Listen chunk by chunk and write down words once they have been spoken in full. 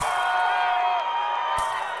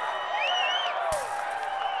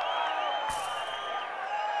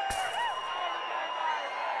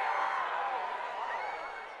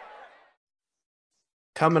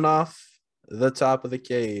coming off the top of the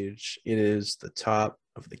cage, it is the Top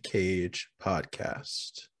of the Cage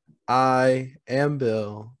podcast. I am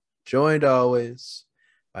Bill, joined always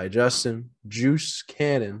by Justin Juice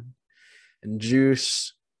Cannon. And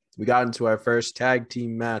Juice, we got into our first tag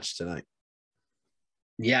team match tonight.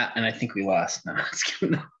 Yeah, and I think we lost. No,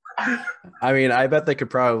 I mean, I bet they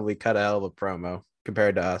could probably cut a hell of a promo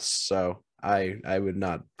compared to us, so I would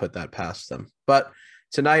not put that past them. But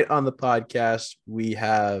tonight on the podcast, we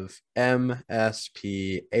have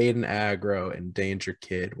MSP, Aiden Aggro, and Danger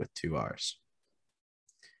Kid with 2 R's.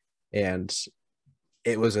 And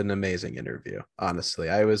it was an amazing interview, honestly.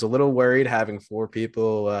 I was a little worried having 4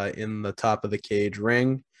 people in the Top of the Cage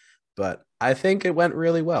ring, but I think it went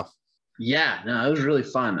really well. Yeah, no, it was really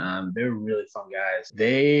fun. They're really fun guys.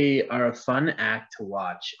 They are a fun act to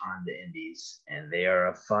watch on the indies, and they are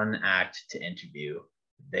a fun act to interview.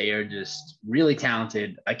 They are just really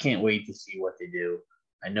talented. I can't wait to see what they do.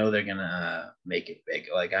 I know they're gonna make it big.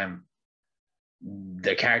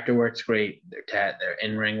 Their character work's great. Their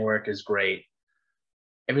in-ring work is great.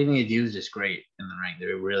 Everything they do is just great in the ring. They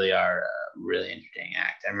really are a really entertaining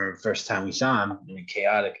act. I remember the first time we saw them in a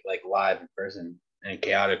chaotic, live in person in a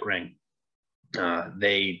chaotic ring.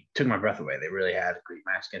 They took my breath away. They really had a great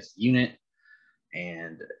match against the unit,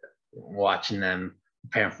 and watching them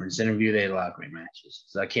prepare for this interview, they had a lot of great matches.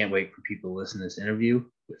 So I can't wait for people to listen to this interview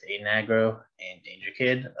with Aiden Aggro and Danger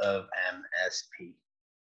Kid of MSP.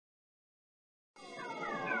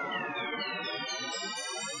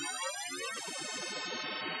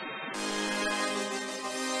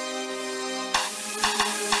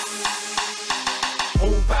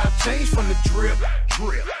 Whole vibe change from the drip.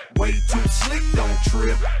 Way too slick, don't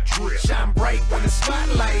trip. Shine bright when the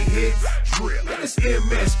spotlight hits. And this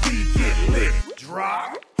MSP get lit.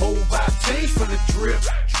 Drop. Whole vibe change from the drip.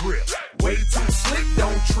 Way too slick,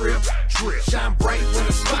 don't trip. Shine bright when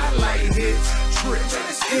the spotlight hits. And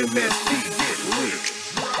this MSP get lit.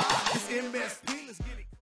 This MSP, let's get it.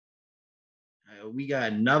 We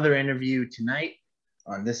got another interview tonight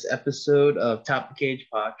on this episode of Top of the Cage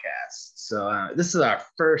podcast. So this is our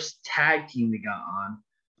first tag team we got on.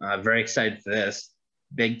 Very excited for this.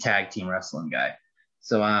 Big tag team wrestling guy.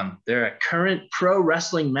 So they're a current Pro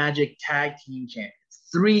Wrestling Magic tag team champions,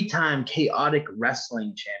 3-time Chaotic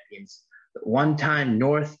Wrestling champions, 1-time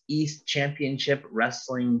Northeast Championship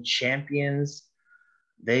Wrestling champions.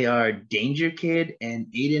 They are Danger Kid and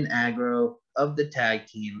Aiden Aggro of the tag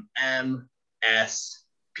team MSP.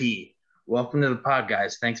 Welcome to the pod,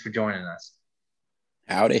 guys. Thanks for joining us.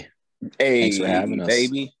 Howdy. Hey, thanks for having us.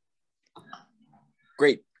 Baby.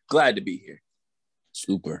 Great. Glad to be here.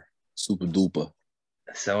 Super duper.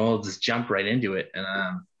 So we'll just jump right into it. And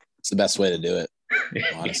it's the best way to do it,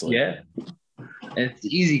 honestly. Yeah. And it's the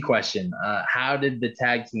easy question. How did the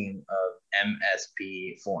tag team of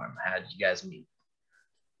MSP form? How did you guys meet?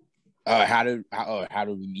 How did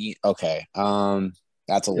we meet? Okay.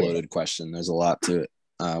 That's a loaded question. There's a lot to it.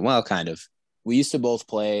 Well, kind of. We used to both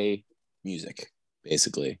play music,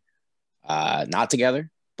 basically. Not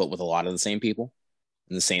together, but with a lot of the same people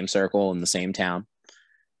in the same circle in the same town.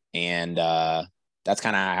 And that's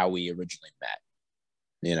kind of how we originally met.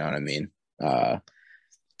 You know what I mean?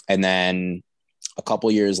 And then a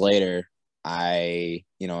couple years later,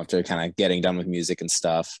 after kind of getting done with music and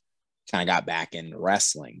stuff, kind of got back into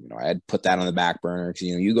wrestling. I had put that on the back burner because,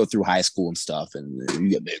 you go through high school and stuff and you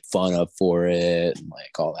get made fun of for it and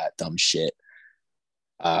all that dumb shit.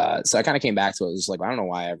 So I kind of came back to it. It was I don't know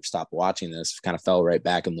why I ever stopped watching this. Kind of fell right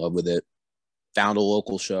back in love with it. Found a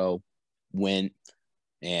local show, went,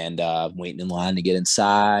 and waiting in line to get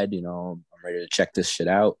inside. I'm ready to check this shit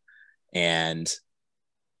out. And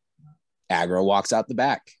Aggro walks out the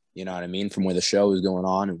back, you know what I mean, from where the show was going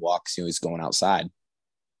on, and walks, he's going outside.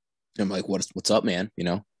 I'm like, what's up, man?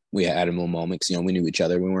 We had a little moment because, we knew each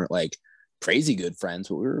other. We weren't crazy good friends,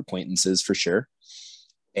 but we were acquaintances for sure.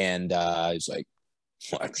 And he's like,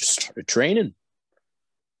 well, I just started training.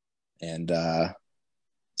 And I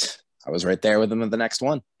was right there with him at the next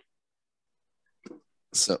one.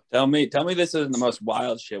 So tell me this isn't the most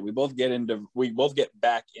wild shit. We both get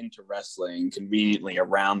back into wrestling conveniently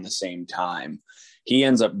around the same time. He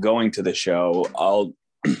ends up going to the show.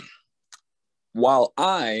 While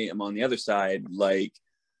I am on the other side,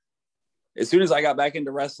 as soon as I got back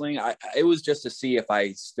into wrestling, it was just to see if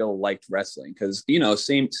I still liked wrestling because,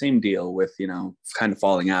 same deal with, kind of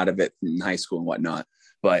falling out of it in high school and whatnot.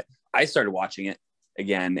 But I started watching it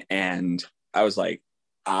again and I was like,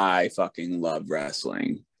 I fucking love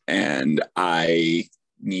wrestling and I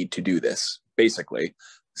need to do this, basically.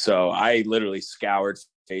 So I literally scoured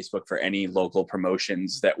Facebook for any local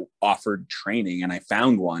promotions that offered training and I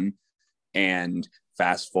found one and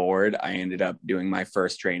fast forward, I ended up doing my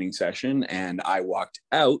first training session, and I walked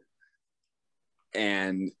out,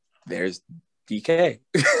 and there's DK.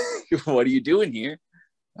 What are you doing here?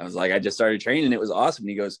 I was like, I just started training. It was awesome. And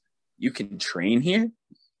he goes, you can train here?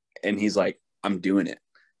 And he's like, I'm doing it.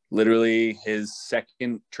 Literally his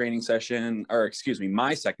second training session, or excuse me,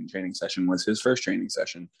 my second training session was his first training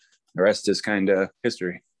session. The rest is kind of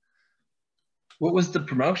history. What was the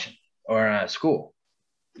promotion or school?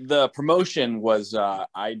 The promotion was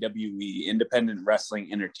IWE, Independent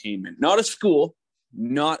Wrestling Entertainment. Not a school.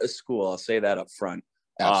 I'll say that up front.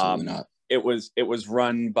 Absolutely not. It was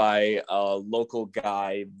run by a local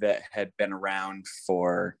guy that had been around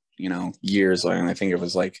for, years. And I think it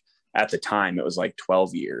was like, at the time, it was like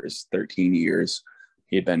 12 years, 13 years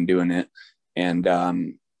he had been doing it. And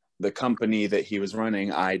the company that he was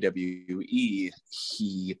running, IWE,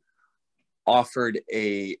 he offered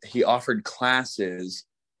classes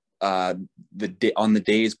on the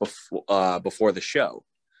days before the show.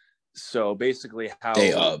 So basically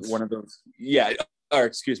day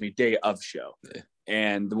of show.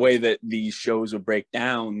 And the way that these shows would break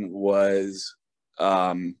down was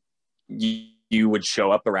you would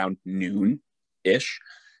show up around noon-ish,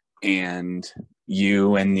 and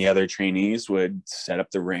you and the other trainees would set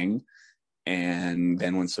up the ring. And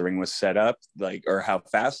then once the ring was set up, or how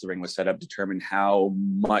fast the ring was set up, determined how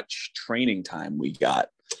much training time we got.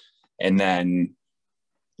 And then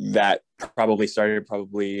that probably started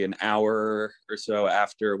an hour or so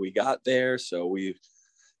after we got there. So we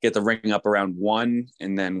get the ring up around 1,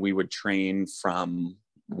 and then we would train from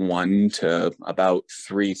 1 to about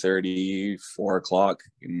 3:30, 4 o'clock,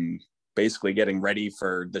 and basically getting ready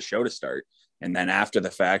for the show to start. And then after the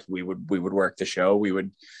fact, we would work the show. We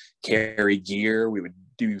would carry gear. We would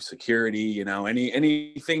do security,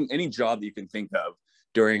 any job that you can think of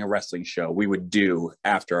during a wrestling show, we would do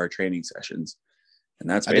after our training sessions. And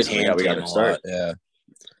that's basically how we got to start. Yeah.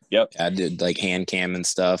 Yep. I did like hand cam and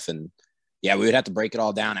stuff. And yeah, we would have to break it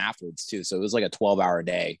all down afterwards too. So it was like a 12-hour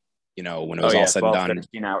day, when it was all said and done.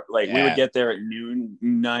 15 hours. We would get there at noon,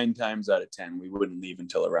 9 times out of 10. We wouldn't leave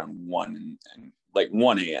until around 1 and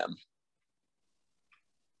 1 a.m.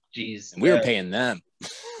 Jeez. And we were paying them.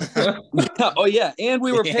 Oh yeah. And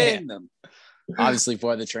we were paying them. Obviously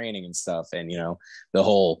for the training and stuff. And, the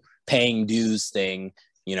whole paying dues thing,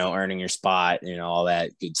 earning your spot, all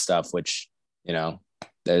that good stuff, which,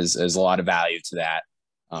 there's a lot of value to that.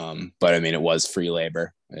 But I mean, it was free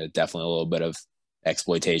labor, definitely a little bit of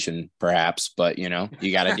exploitation perhaps, but you got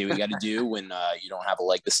to do what you got to do when you don't have a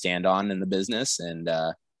leg to stand on in the business. And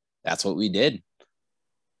that's what we did.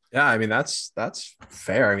 Yeah, I mean that's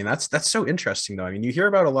fair. I mean that's so interesting though. I mean you hear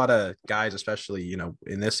about a lot of guys, especially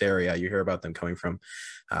in this area, you hear about them coming from,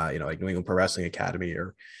 like New England Pro Wrestling Academy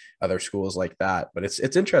or other schools like that. But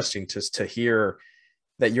it's interesting to hear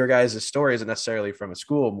that your guys' story isn't necessarily from a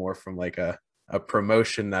school, more from like a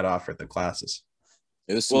promotion that offered the classes.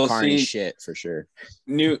 It was some carny shit for sure.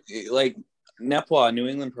 NEPWA, New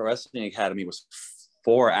England Pro Wrestling Academy, was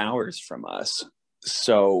 4 hours from us,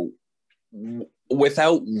 so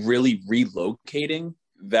without really relocating,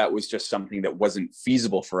 that was just something that wasn't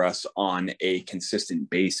feasible for us on a consistent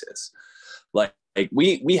basis. Like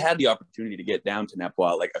we had the opportunity to get down to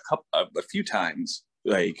NEPWA a few times,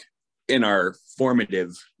 in our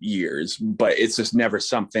formative years, but it's just never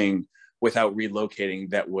something without relocating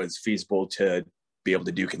that was feasible to be able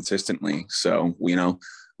to do consistently. So,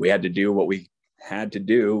 we had to do what we had to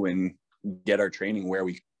do and get our training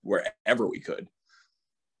wherever we could.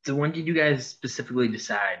 So when did you guys specifically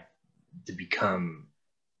decide to become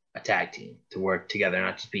a tag team, to work together,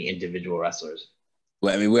 not just be individual wrestlers?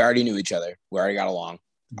 Well, I mean, we already knew each other. We already got along.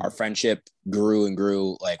 Our friendship grew and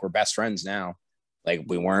grew. We're best friends now.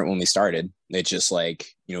 We weren't when we started. It's just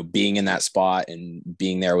being in that spot and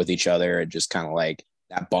being there with each other. It just kind of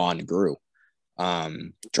that bond grew.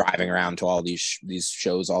 Driving around to all these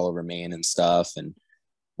shows all over Maine and stuff. And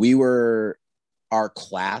we were our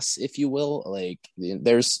class, if you will.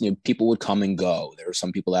 There's people would come and go. There were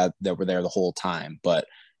some people that were there the whole time, but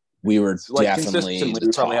we were definitely we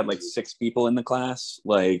probably had 6 people in the class.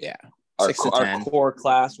 Our core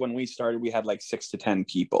class when we started, we had 6 to 10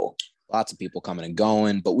 people. Lots of people coming and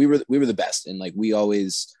going, but we were the best. And we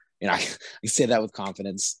always, I say that with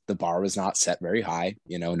confidence. The bar was not set very high.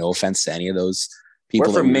 No offense to any of those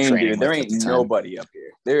people. We're from Maine, dude. There ain't nobody up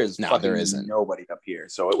here. There isn't nobody up here.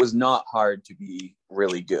 So it was not hard to be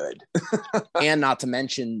really good. And not to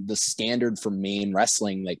mention the standard for Maine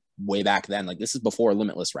wrestling, way back then, this is before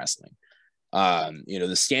Limitless Wrestling.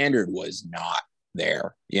 The standard was not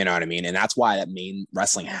there. You know what I mean? And that's why that Maine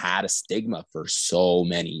wrestling had a stigma for so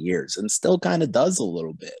many years and still kind of does a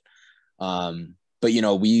little bit. but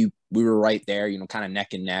we were right there, kind of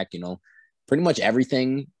neck and neck. Pretty much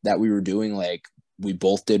everything that we were doing, like we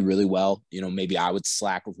both did really well. Maybe I would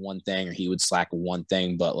slack with one thing or he would slack with one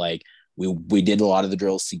thing, but like we did a lot of the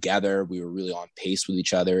drills together. We were really on pace with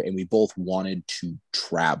each other, and we both wanted to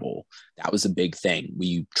travel. That was a big thing.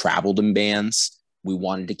 We traveled in bands. We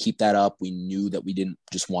wanted to keep that up. We knew that we didn't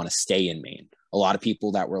just want to stay in Maine. A lot of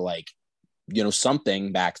people that were like,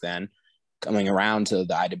 something back then coming around to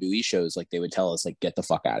the IWE shows, like they would tell us, like, get the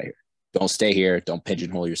fuck out of here. Don't stay here. Don't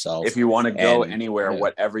pigeonhole yourself. If you want to go anywhere,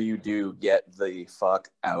 whatever you do, get the fuck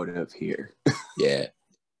out of here. Yeah.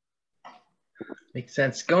 Makes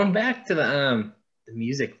sense. Going back to the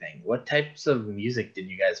music thing, what types of music did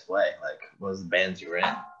you guys play? Like, what was the bands you were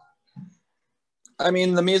in? I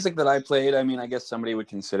mean, the music that I played, I guess somebody would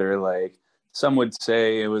consider, like, some would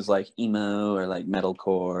say it was like emo or like metalcore,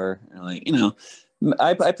 or like,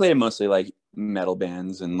 I played mostly like metal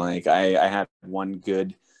bands, and like I had one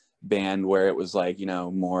good band where it was like,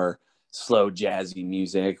 more slow jazzy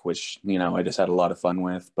music, which, I just had a lot of fun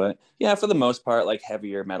with. But yeah, for the most part, like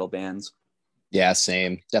heavier metal bands. Yeah,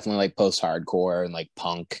 same. Definitely like post-hardcore and like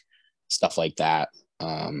punk, stuff like that.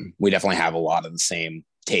 We definitely have a lot of the same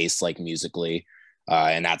tastes, like musically.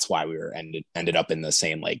 And that's why we were ended up in the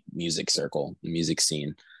same like music circle, music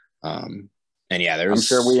scene. And yeah, I'm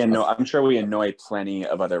sure we annoy plenty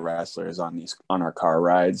of other wrestlers on our car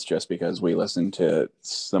rides, just because we listen to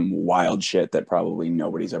some wild shit that probably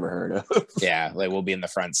nobody's ever heard of. Yeah, like we'll be in the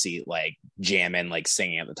front seat, like jamming, like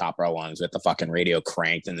singing at the top of our lungs with the fucking radio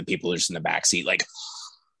cranked, and the people are just in the back seat, like,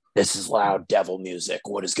 this is loud devil music.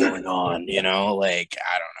 What is going on? Like,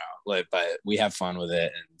 I don't know, but we have fun with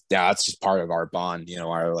it, and yeah, that's just part of our bond,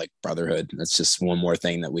 our like brotherhood. That's just one more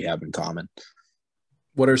thing that we have in common.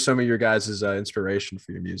 What are some of your guys' inspiration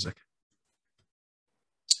for your music?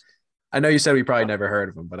 I know you said we probably never heard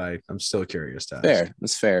of them, but I'm still curious to ask. Fair.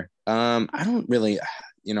 That's fair. I don't really,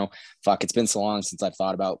 it's been so long since I've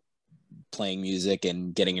thought about playing music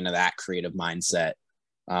and getting into that creative mindset.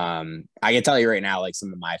 I can tell you right now, like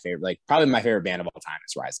some of my favorite, like probably my favorite band of all time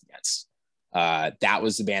is Rise Against. That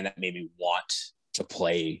was the band that made me want to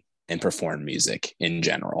play and perform music in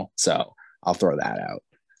general. So I'll throw that out.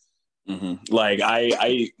 Mm-hmm. Like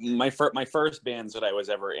my first bands that I was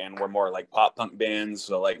ever in were more like pop punk bands.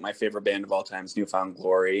 So like my favorite band of all time is New Found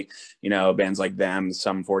Glory. Bands like them,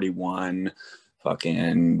 Sum 41,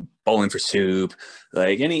 fucking Bowling for Soup,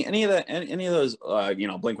 like any of those,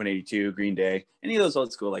 Blink-182, Green Day, any of those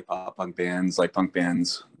old school like pop punk bands, like punk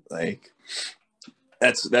bands, like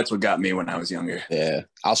that's what got me when I was younger. Yeah,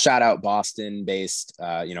 I'll shout out Boston-based,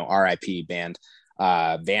 RIP band,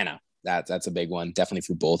 Vanna. That's a big one, definitely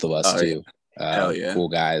for both of us too. Hell yeah. Cool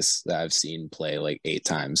guys that I've seen play like 8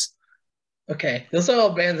 times. Okay, those are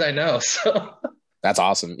all bands I know. So that's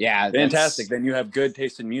awesome. Yeah, fantastic. Then you have good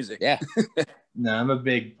taste in music. Yeah. No, I'm a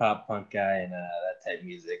big pop punk guy and that type of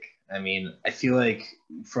music. I mean, I feel like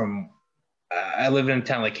I live in a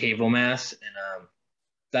town like Haverhill, Mass, and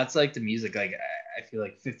that's like the music. Like I feel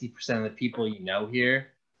like 50% of the people here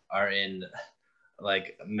are in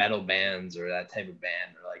like metal bands or that type of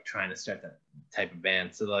band, or like trying to start that type of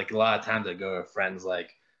band. So like a lot of times I go with friends,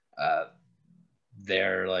 like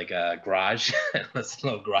they're like garage, listen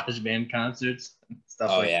to garage band concerts and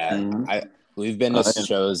stuff. Oh yeah, that. We've been to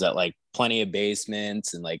shows at like plenty of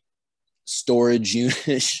basements and like storage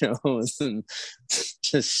unit shows and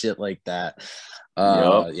just shit like that.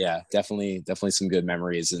 Yeah, definitely some good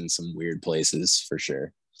memories in some weird places for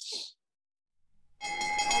sure.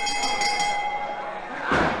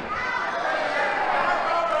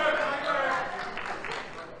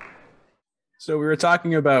 So we were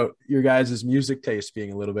talking about your guys' music taste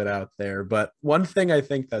being a little bit out there, but one thing I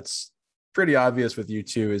think that's pretty obvious with you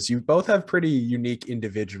two is you both have pretty unique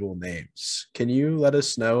individual names. Can you let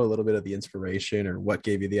us know a little bit of the inspiration or what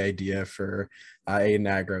gave you the idea for Aiden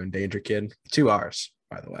Agro and Danger Kid? 2 R's,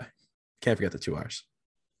 by the way. Can't forget the 2 R's.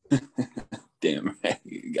 Damn,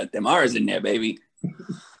 you got them R's in there, baby.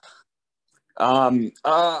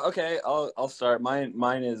 Okay, I'll start.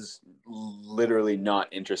 Mine is literally not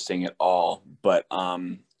interesting at all, but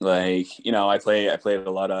I played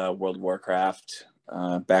a lot of World of Warcraft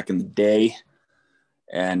back in the day,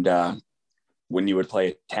 and when you would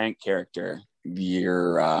play a tank character,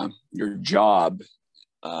 your job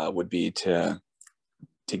would be to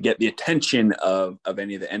get the attention of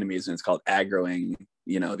any of the enemies, and it's called aggroing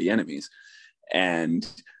the enemies. And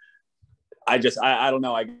I don't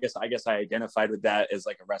know. I guess I identified with that as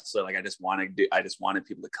like a wrestler. Like I just wanted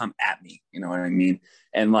people to come at me. You know what I mean?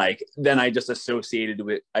 And like then I just associated it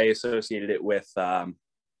with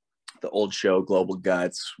the old show Global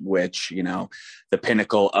Guts, which, you know, the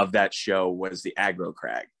pinnacle of that show was the Aggro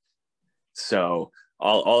Crag. So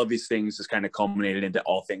all of these things just kind of culminated into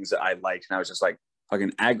all things that I liked. And I was just like,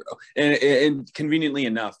 fucking aggro. And conveniently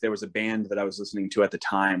enough, there was a band that I was listening to at the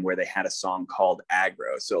time where they had a song called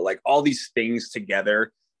Aggro. So like all these things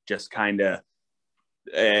together just kind of,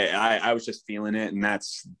 I was just feeling it. And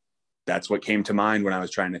that's what came to mind when I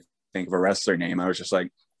was trying to think of a wrestler name. I was just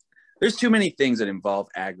like, there's too many things that involve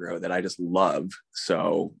aggro that I just love.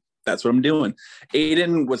 So that's what I'm doing.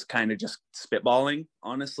 Aiden was kind of just spitballing,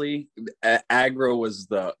 honestly. Aggro was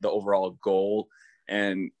the overall goal.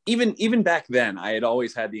 And even back then, I had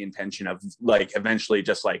always had the intention of like eventually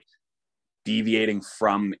just like deviating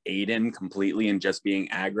from Aiden completely and just being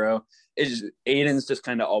aggro. Aiden's just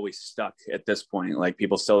kind of always stuck at this point. Like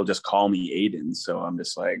people still just call me Aiden. So I'm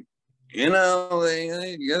just like, you know,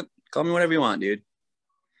 like, call me whatever you want, dude.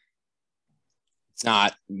 It's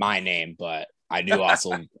not my name, but I do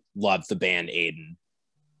also love the band Aiden.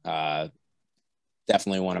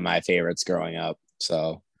 Definitely one of my favorites growing up.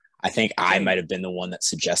 So I think I might have been the one that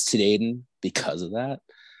suggested Aiden because of that.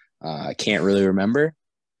 I can't really remember,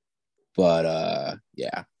 but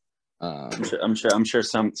yeah. I'm sure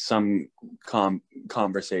some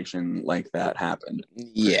conversation like that happened.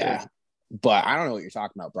 Yeah, sure. But I don't know what you're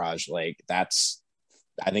talking about, Braj. Like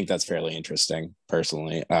I think that's fairly interesting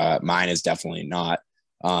personally. Mine is definitely not.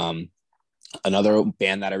 Another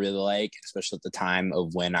band that I really like, especially at the time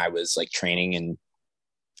of when I was like training and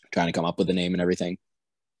trying to come up with a name and everything,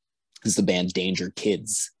 is the band Danger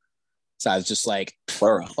Kids. So I was just like,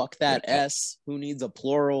 plural. Fuck that S. Who needs a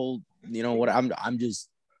plural? You know what? I'm just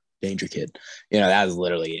Danger Kid. You know, that was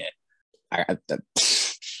literally it. The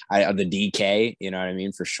DK, you know what I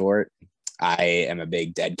mean, for short. I am a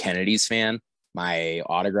big Dead Kennedys fan. My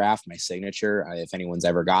autograph, my signature, if anyone's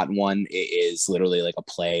ever gotten one, it is literally like a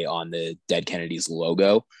play on the Dead Kennedys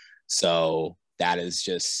logo. So that is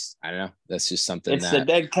just, I don't know, that's just something it's the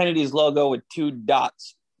Dead Kennedys logo with 2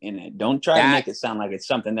 dots in it. Don't try to make it sound like it's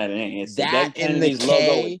something that it ain't. It's the Dead Kennedys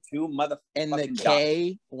logo with 2 motherfucking and the dots.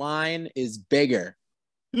 K line is bigger.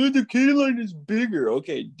 Dude, the K line is bigger.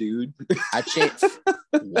 Okay, dude. I changed.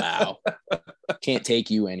 Wow. Can't take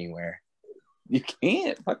you anywhere. You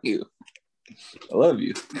can't. Fuck you. I love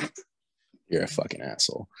you. You're a fucking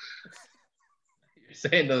asshole. You're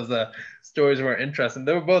saying those stories were interesting.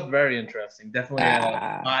 They were both very interesting. Definitely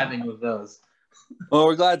vibing with those. Well,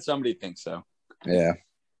 we're glad somebody thinks so. Yeah.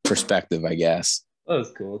 Perspective, I guess. That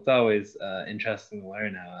was cool. It's always interesting to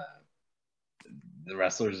learn how the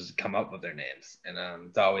wrestlers come up with their names. And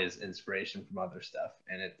it's always inspiration from other stuff.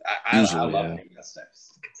 And I love that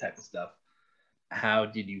type of stuff. How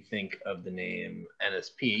did you think of the name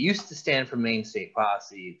NSP? It used to stand for Main State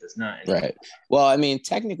Posse. It does not anymore. Right. Well, I mean,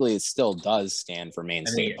 technically, it still does stand for Main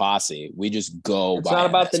State Posse. We just go it's by not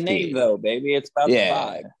about NSP. The name, though, baby. It's about the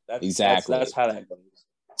vibe. Exactly. That's how that goes.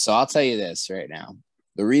 So I'll tell you this right now.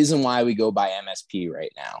 The reason why we go by MSP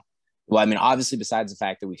right now, well, I mean, obviously, besides the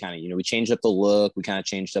fact that we kind of, we changed up the look, we kind of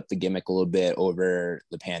changed up the gimmick a little bit over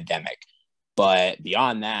the pandemic. But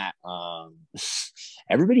beyond that,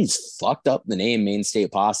 everybody's fucked up the name Main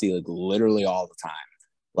State Posse like literally all the time.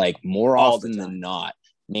 Like more often than not.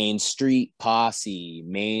 Main Street Posse,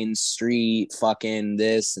 Main Street fucking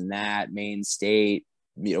this and that, Main State,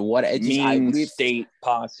 what? Main State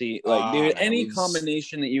Posse. Like, dude, any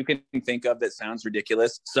combination that you can think of that sounds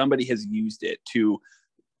ridiculous, somebody has used it to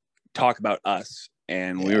talk about us,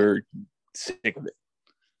 and we were sick of it.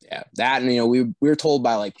 Yeah, that, and we were told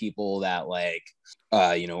by like people that like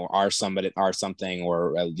are something,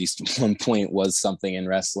 or at least at one point was something in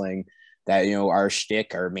wrestling, that our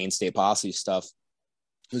shtick, our Main State Posse stuff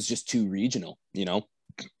was just too regional.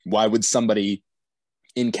 Why would somebody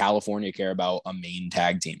in California care about a main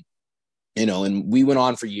tag team? And we went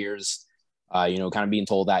on for years, kind of being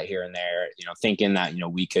told that here and there, thinking that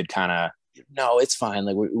we could kind of, no, it's fine.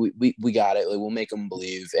 Like we got it. Like we'll make them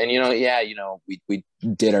believe. And we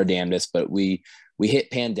did our damnedest, but we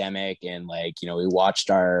hit pandemic, and like we watched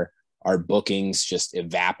our bookings just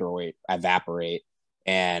evaporate,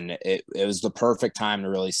 and it was the perfect time to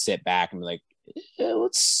really sit back and be like,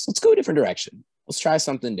 let's go a different direction. Let's try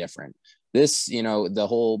something different. This, the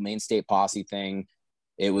whole Main State Posse thing,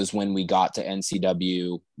 it was when we got to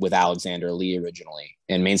NCW with Alexander Lee originally.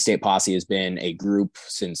 And Main State Posse has been a group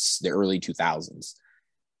since the early 2000s.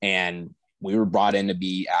 And we were brought in to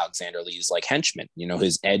be Alexander Lee's like henchmen,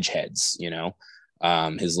 his edge heads,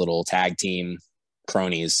 his little tag team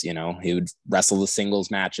cronies. He would wrestle the singles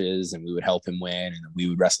matches and we would help him win, and we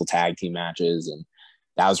would wrestle tag team matches. And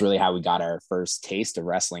that was really how we got our first taste of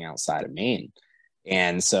wrestling outside of Maine.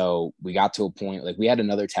 And so we got to a point, like we had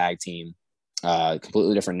another tag team,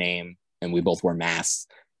 completely different name, and we both wore masks.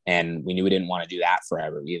 And we knew we didn't want to do that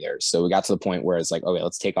forever either. So we got to the point where it's like, okay,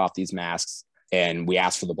 let's take off these masks. And we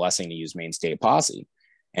asked for the blessing to use Main State Posse.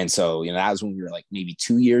 And so, that was when we were like maybe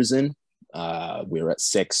 2 years in. We were at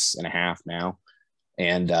 6.5 now.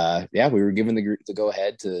 And we were given the go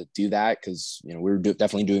ahead to do that because, we were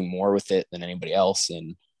definitely doing more with it than anybody else.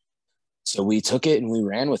 And so we took it and we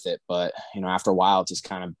ran with it. But, after a while, it just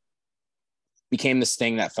kind of became this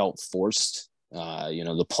thing that felt forced.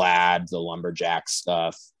 The plaid, the lumberjack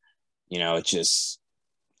stuff, it just,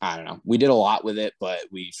 I don't know. We did a lot with it, but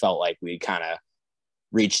we felt like we kind of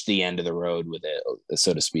reached the end of the road with it,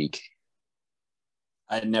 so to speak.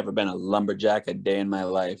 I had never been a lumberjack a day in my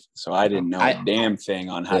life, so I didn't know a damn thing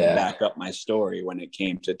on how to back up my story when it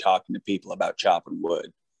came to talking to people about chopping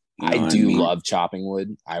wood. I do love chopping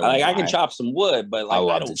wood. I can chop some wood, but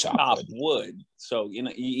I don't chop wood. So you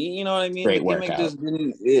know what I mean. Great workout.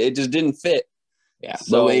 It just didn't fit. Yeah,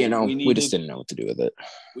 so we just didn't know what to do with it.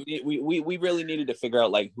 We really needed to figure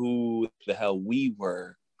out like who the hell we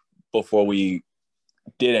were before we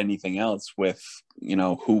did anything else with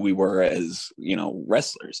who we were as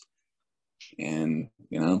wrestlers. And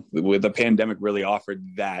with the pandemic really offered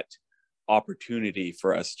that opportunity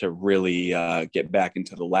for us to really get back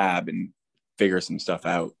into the lab and figure some stuff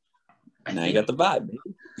out. Now you got the vibe.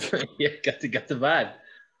 Yeah, got the vibe.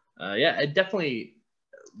 It definitely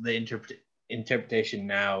the interpretation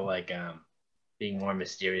now, like being more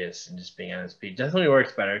mysterious and just being MSP definitely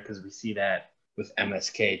works better because we see that with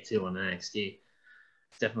MSK too on NXT.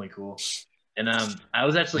 It's definitely cool. And I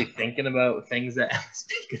was actually thinking about things that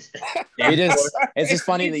MSP could say. It's just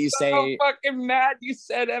funny that you say. So fucking mad you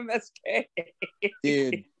said MSK,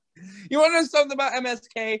 dude. You want to know something about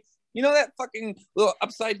MSK? You know that fucking little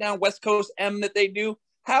upside down West Coast M that they do?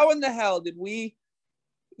 How in the hell did we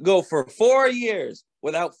go for 4 years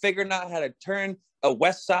without figuring out how to turn a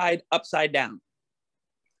West Side upside down?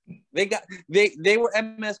 They were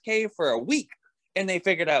MSK for a week and they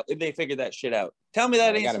figured that shit out. Tell me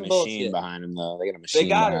that ain't some bullshit. They got a machine behind them though. They got a machine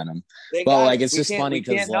behind them. Well, like it's just funny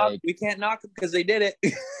because we can't knock them because they did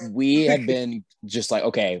it. We had been just like,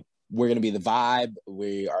 okay, we're gonna be the vibe.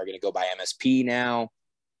 We are gonna go by MSP now,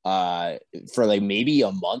 for like maybe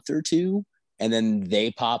a month or two, and then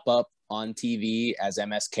they pop up on TV as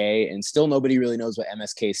MSK, and still nobody really knows what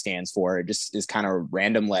MSK stands for. It just is kind of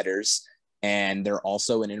random letters, and they're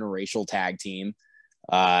also an interracial tag team,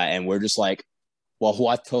 and we're just like, well,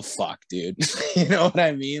 what the fuck, dude? You know what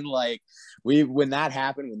I mean? Like, when that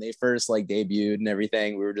happened, when they first like debuted and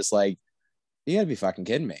everything, we were just like, you gotta be fucking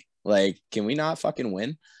kidding me. Like, can we not fucking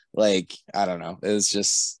win? Like, I don't know. It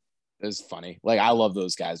was funny. Like, I love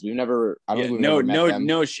those guys. We've never, I don't think we've never met them.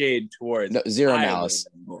 No shade towards zero malice,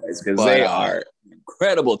 boys, because they are an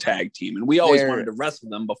incredible tag team, and we always wanted to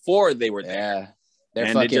wrestle them before they were there. They're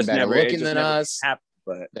and fucking better looking than us. Happened,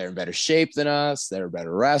 but they're in better shape than us. They're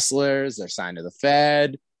better wrestlers. They're signed to the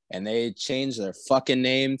Fed, and they changed their fucking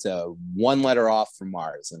name to one letter off from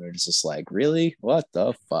ours. And they're just like, really? What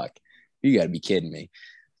the fuck? You got to be kidding me.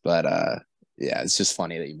 But yeah, it's just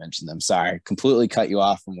funny that you mentioned them. Sorry, completely cut you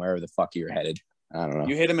off from wherever the fuck you were headed. I don't know.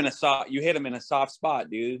 You hit him in a soft spot,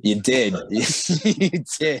 dude. You did. You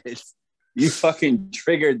did. You fucking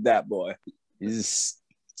triggered that boy. You just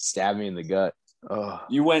stabbed me in the gut. Oh.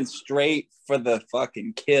 You went straight for the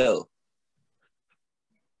fucking kill.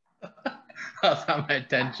 I was on my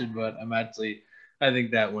attention, but I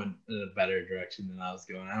think that went in a better direction than I was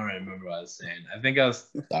going. I don't remember what I was saying. I think I was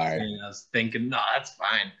thinking, no, that's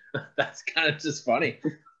fine. That's kind of just funny.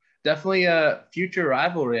 Definitely a future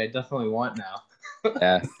rivalry I definitely want now.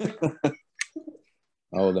 Yeah.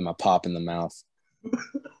 Oh, then my pop in the mouth.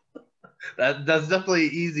 That's definitely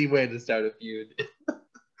an easy way to start a feud.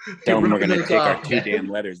 Tell them we're going to take our 2 damn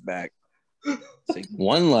letters back.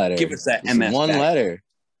 One letter. Give us that MS one back. Letter.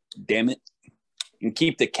 Damn it. And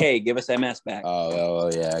keep the K. Give us MS back. Oh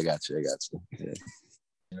yeah, I got you.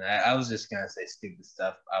 Yeah. I was just going to say stupid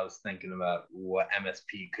stuff. I was thinking about what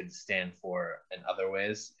MSP could stand for in other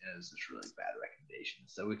ways. And it was just really bad recommendation.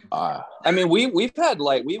 So we can. I mean, we've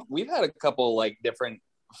had a couple like different,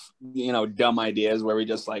 dumb ideas where we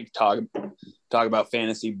just like talk about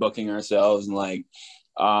fantasy booking ourselves, and like,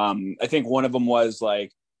 I think one of them was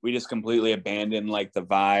like we just completely abandoned like the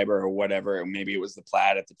vibe or whatever. Maybe it was the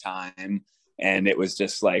plaid at the time, and it was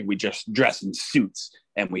just like we just dress in suits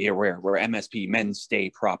and we're MSP, men stay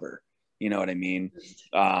proper. You know what I mean?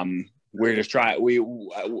 We're just trying.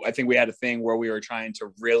 I think we had a thing where we were trying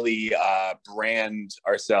to really brand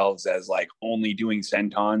ourselves as like only doing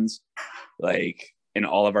sentons, like in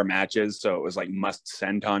all of our matches, so it was like must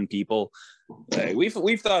senton people. Like,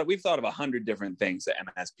 we've thought of 100 different things that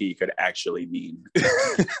MSP could actually mean.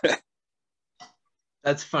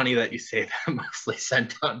 That's funny that you say that, mostly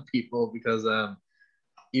senton people, because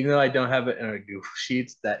even though I don't have it in our Google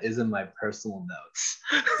Sheets, that is in my personal notes.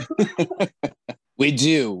 We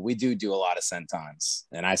do a lot of sentons,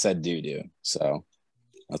 and I said do, so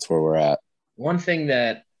that's where we're at. One thing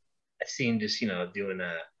that I've seen, just doing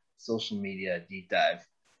a social media deep dive,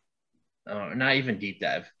 not even deep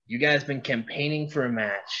dive. You guys been campaigning for a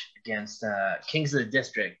match against Kings of the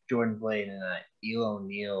District, Jordan Blade and Elo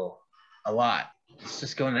O'Neill a lot. It's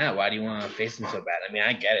just going that. Why do you want to face them so bad? I mean,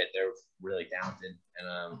 I get it; they're really talented,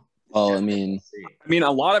 and well, I mean,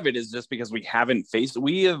 a lot of it is just because we have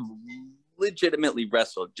legitimately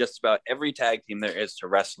wrestled just about every tag team there is to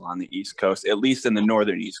wrestle on the East Coast, at least in the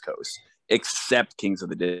northern East Coast, except Kings of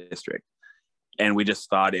the District. And we just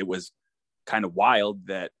thought it was kind of wild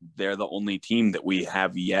that they're the only team that we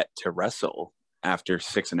have yet to wrestle after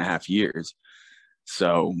 6.5 years.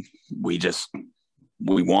 So we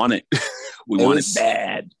want it. We want it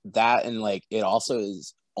bad. That, and like it also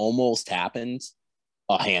is almost happened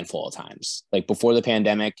a handful of times. Like before the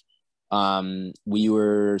pandemic, we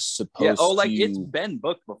were supposed to. It's been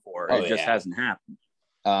booked before. It just hasn't happened.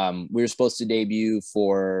 We were supposed to debut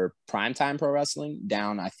for Primetime Pro Wrestling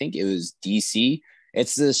down, I think it was DC.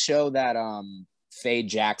 It's the show that Faye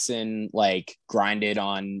Jackson like grinded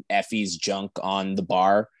on Effie's junk on the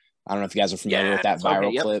bar. I don't know if you guys are familiar with that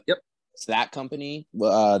viral clip. Yep. So that company,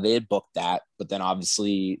 they had booked that, but then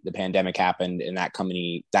obviously the pandemic happened and that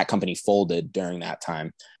company folded during that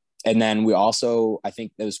time. And then we also, I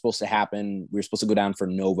think that was supposed to happen. We were supposed to go down for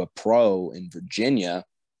Nova Pro in Virginia.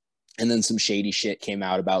 And then some shady shit came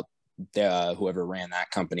out about whoever ran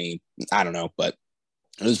that company. I don't know, but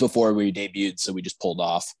it was before we debuted, so we just pulled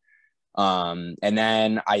off. And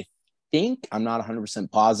then I think, I'm not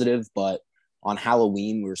 100% positive, but on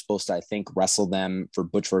Halloween, we were supposed to, I think, wrestle them for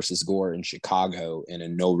Butch versus Gore in Chicago in a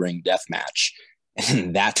no-ring death match.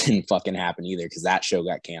 And that didn't fucking happen either because that show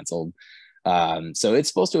got canceled. So it's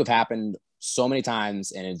supposed to have happened so many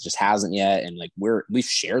times and it just hasn't yet. And like we've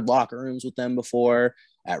shared locker rooms with them before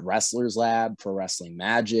at Wrestlers Lab, Pro Wrestling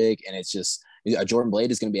Magic. And it's just, Jordan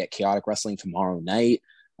Blade is going to be at Chaotic Wrestling tomorrow night.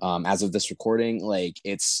 As of this recording, like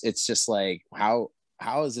it's just like, how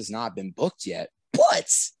has this not been booked yet? But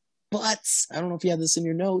I don't know if you have this in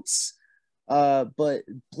your notes, but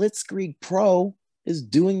Blitzkrieg Pro is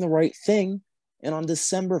doing the right thing. And on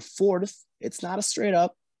December 4th, it's not a straight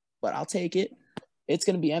up, but I'll take it. It's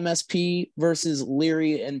going to be MSP versus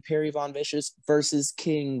Leary and Perry Von Vicious versus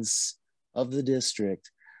Kings of the District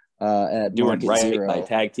at doing Market right Zero. by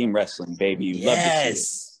tag team wrestling, baby. You love to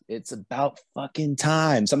see it. It's about fucking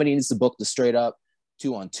time. Somebody needs to book the straight up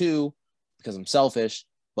 2-on-2 because I'm selfish,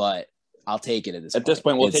 but I'll take it at this point. At this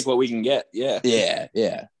point, we'll take what we can get. Yeah.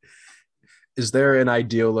 Is there an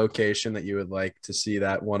ideal location that you would like to see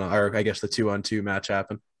that one, or I guess the 2-on-2 match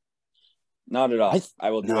happen? Not at all. I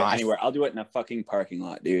will do it anywhere. I'll do it in a fucking parking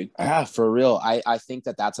lot, dude. For real. I think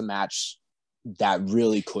that's a match that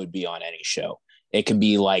really could be on any show. It could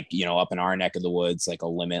be like, up in our neck of the woods, like a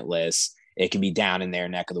Limitless. It could be down in their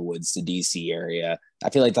neck of the woods, the DC area. I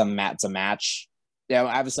feel like it's a match. Yeah,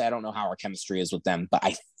 obviously, I don't know how our chemistry is with them, but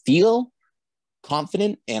I feel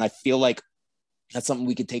confident and I feel like that's something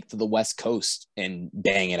we could take to the West Coast and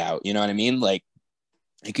bang it out. You know what I mean? Like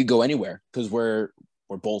it could go anywhere because we're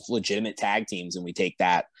both legitimate tag teams and we take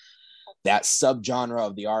that subgenre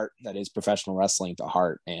of the art that is professional wrestling to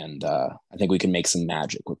heart. And I think we can make some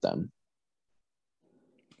magic with them.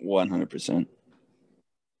 100%.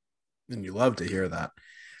 And you love to hear that.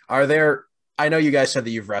 I know you guys said that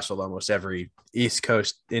you've wrestled almost every East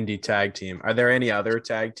Coast indie tag team. Are there any other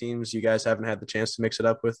tag teams you guys haven't had the chance to mix it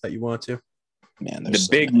up with that you want to? Man, the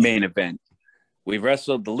big main event. We've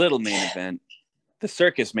wrestled the little main event, the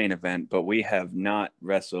circus main event, but we have not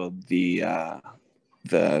wrestled the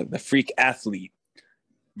freak athlete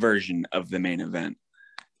version of the main event.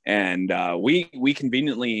 And we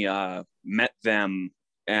conveniently met them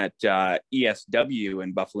at ESW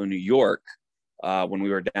in Buffalo, New York, when we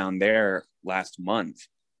were down there last month.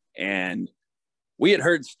 And we had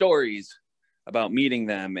heard stories about meeting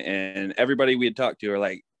them, and everybody we had talked to are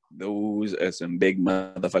like, those are some big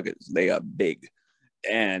motherfuckers. They are big.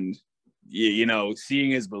 And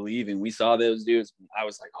seeing is believing. We saw those dudes. I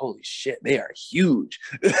was like, holy shit, they are huge.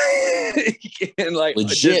 And like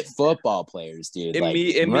legit football players, dude.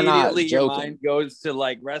 Immediately your mind goes to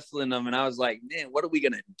like wrestling them. And I was like, man, what are we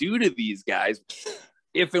going to do to these guys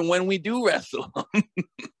if and when we do wrestle them?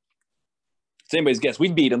 It's anybody's guess. We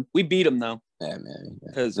beat them. We beat them though. Yeah, man.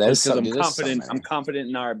 Because Yeah. I'm confident. I'm confident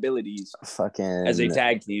in our abilities. Fucking as a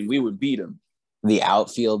tag team, we would beat them. The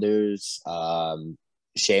outfielders,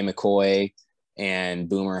 Shay McCoy and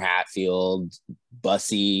Boomer Hatfield,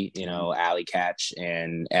 Bussy, Alley Catch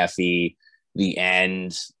and Effie. The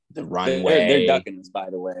end, the runway. They're ducking us, by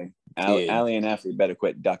the way. Allie and Effie better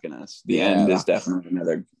quit ducking us. The end is definitely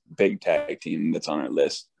another big tag team that's on our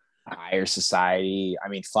list. Higher Society. I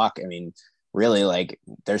mean, fuck. I mean, really, like,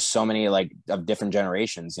 there's so many, like, of different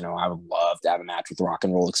generations. I would love to have a match with Rock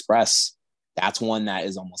and Roll Express. That's one that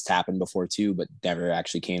has almost happened before too, but never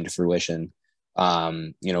actually came to fruition.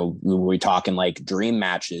 We're talking like dream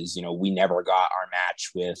matches. We never got our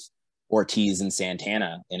match with Ortiz and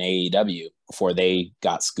Santana in AEW before they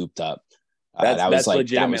got scooped up. That's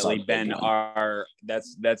legitimately been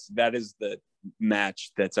that is the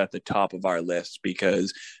match that's at the top of our list,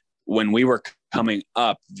 because when we were coming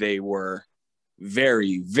up, they were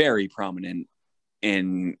very, very prominent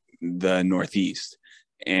in the Northeast,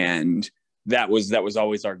 and that was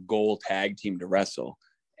always our goal tag team to wrestle.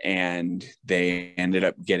 And they ended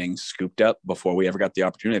up getting scooped up before we ever got the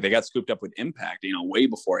opportunity. They got scooped up with Impact, way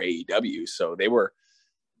before AEW. So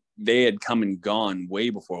they had come and gone way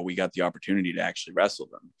before we got the opportunity to actually wrestle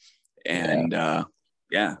them. And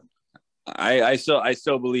I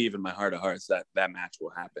still believe in my heart of hearts that match will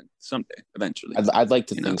happen someday, eventually. I'd like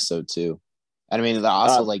to think so too. And I mean,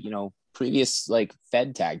 also previous like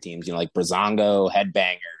Fed tag teams, like Brazongo,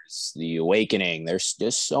 Headbangers, The Awakening. There's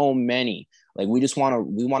just so many. Like we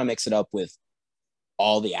want to mix it up with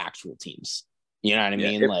all the actual teams. You know what I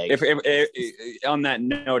mean? If on that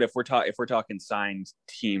note, if we're talking signed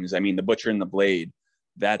teams, I mean the Butcher and the Blade.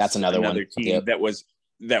 That's another team that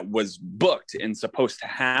was booked and supposed to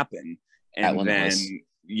happen, and then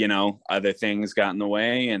other things got in the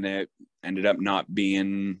way, and it ended up not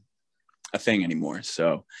being a thing anymore.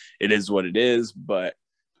 So it is what it is. But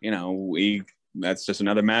that's just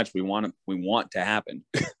another match we want to happen.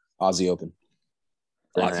 Aussie Open.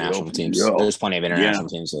 International teams. Yo. There's plenty of international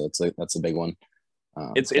teams, so that's a big one.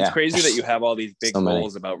 It's crazy that you have all these big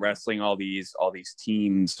goals about wrestling all these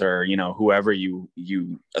teams, or whoever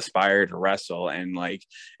you aspire to wrestle, and like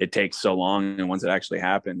it takes so long, and once it actually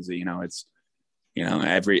happens, it's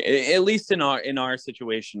every, at least in our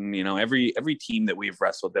situation, every team that we've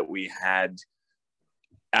wrestled that we had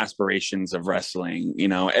aspirations of wrestling,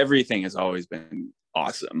 everything has always been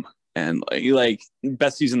awesome. And like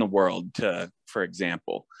best in the world, for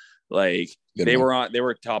example, like they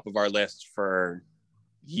were top of our list for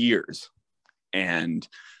years, and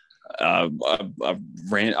a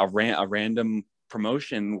random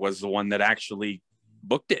promotion was the one that actually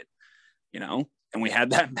booked it, and we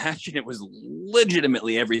had that match, and it was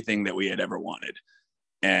legitimately everything that we had ever wanted.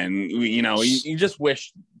 And you just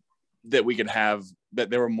wish that we could have that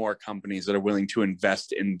there were more companies that are willing to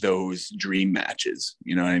invest in those dream matches.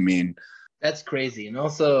 You know what I mean? That's crazy. And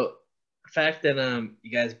also the fact that you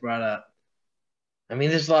guys brought up, I mean,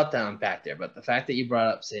 there's a lot to unpack there, but the fact that you brought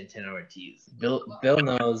up Santana Ortiz, Bill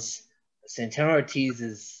knows Santana Ortiz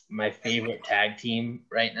is my favorite tag team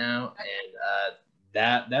right now, and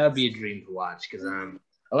that would be a dream to watch, because I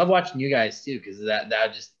love watching you guys too, because that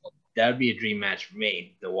would be a dream match for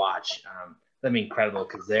me to watch. That'd be incredible,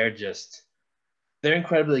 because they're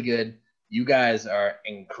incredibly good. You guys are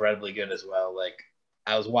incredibly good as well. Like,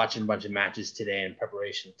 I was watching a bunch of matches today in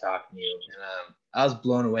preparation to talk to you, and I was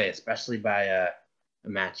blown away, especially by a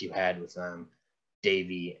match you had with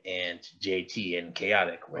Davey and JT and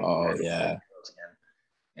Chaotic. Oh yeah,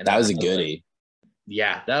 and that was a goodie.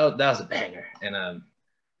 Yeah, that was a banger, and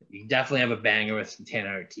you definitely have a banger with Santana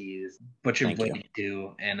Ortiz, Butcher Blade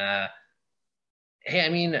too, and hey, I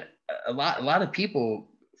mean, a lot of people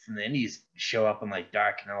from the indies show up on like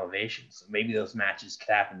Dark and Elevation, so maybe those matches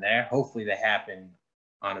could happen there. Hopefully they happen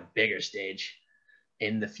on a bigger stage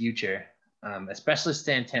in the future, especially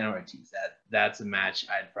Santana Ortiz. That's a match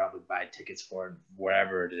I'd probably buy tickets for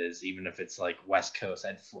wherever it is, even if it's like West Coast.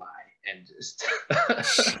 I'd fly and just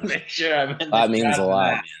make sure I'm in. That means a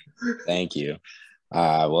lot. Thank you.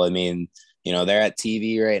 Well, I mean, they're at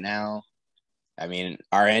TV right now. I mean,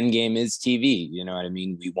 our end game is TV. You know what I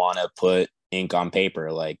mean? We want to put ink on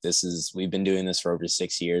paper. Like we've been doing this for over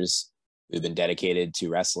 6 years. We've been dedicated to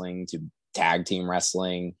wrestling, to tag team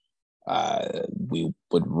wrestling. We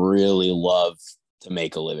would really love to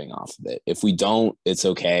make a living off of it. If we don't, it's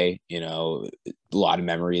okay. A lot of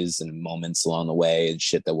memories and moments along the way, and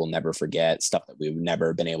shit that we'll never forget, stuff that we've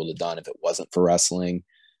never been able to done if it wasn't for wrestling.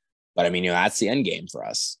 But I mean, that's the end game for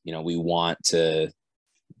us. We want to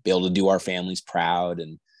be able to do our families proud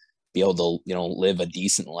and be able to, live a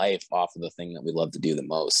decent life off of the thing that we love to do the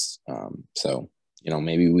most. So,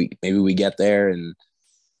 maybe we get there, and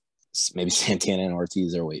maybe Santana and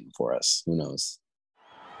Ortiz are waiting for us. Who knows?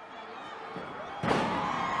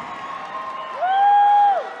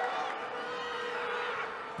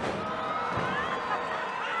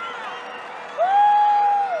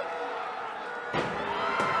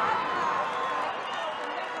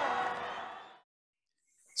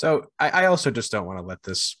 So I also just don't want to let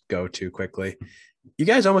this go too quickly. You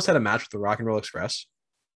guys almost had a match with the Rock and Roll Express.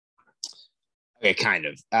 Okay, kind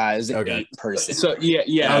of. Is it Okay. 8-person? So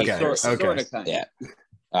yeah. Okay, Sort okay. of, kind of.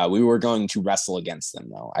 Yeah. We were going to wrestle against them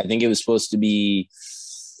though. I think it was supposed to be.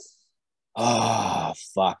 Oh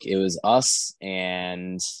fuck! It was us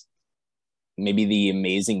and maybe the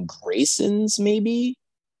Amazing Graysons, maybe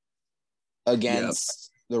against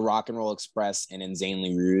the Rock and Roll Express and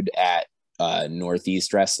Insanely Rude at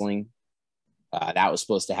Northeast Wrestling. That was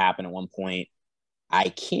supposed to happen at one point. I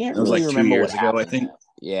can't really remember what happened. I think.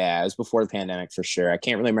 Yeah, it was before the pandemic for sure. I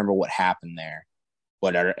can't really remember what happened there,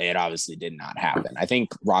 but it obviously did not happen. I think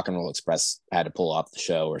Rock and Roll Express had to pull off the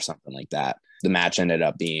show or something like that. The match ended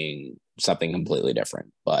up being something completely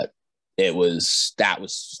different, but that was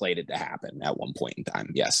slated to happen at one point in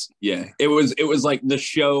time. Yes. Yeah, it was like the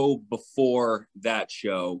show before that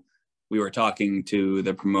show. We were talking to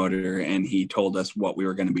the promoter, and he told us what we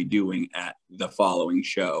were going to be doing at the following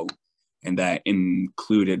show. And that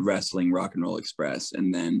included wrestling Rock and Roll Express.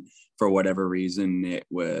 And then for whatever reason, it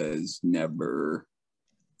never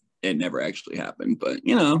actually happened. But,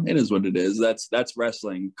 it is what it is. That's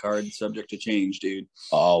wrestling. Card subject to change, dude.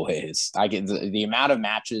 Always. I get the amount of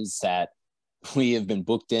matches that we have been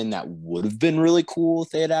booked in that would have been really cool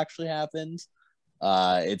if they had actually happened.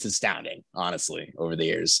 It's astounding, honestly, over the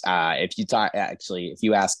years. If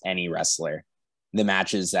you ask any wrestler, the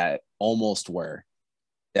matches that almost were,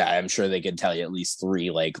 I'm sure they could tell you at least 3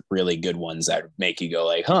 like really good ones that make you go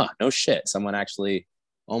like, huh, no shit, someone actually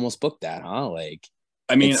almost booked that, huh? Like,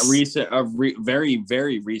 I mean, very,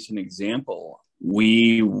 very recent example.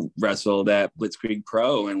 We wrestled at Blitzkrieg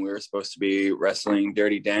Pro, and we were supposed to be wrestling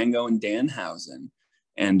Dirty Dango and Danhausen.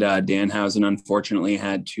 And Danhausen unfortunately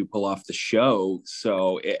had to pull off the show.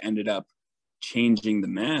 So it ended up changing the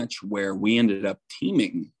match where we ended up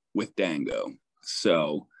teaming with Dango.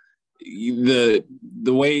 So the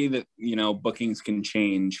way that, bookings can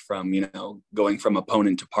change from, going from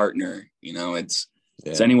opponent to partner, it's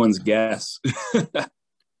anyone's guess.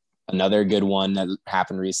 Another good one that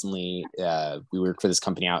happened recently, we worked for this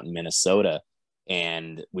company out in Minnesota,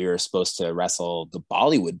 and we were supposed to wrestle the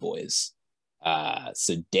Bollywood Boys.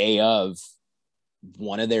 So day of,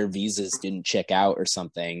 one of their visas didn't check out or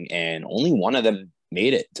something, and only one of them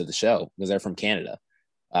made it to the show because they're from Canada.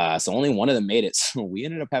 So only one of them made it. So we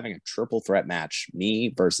ended up having a triple threat match,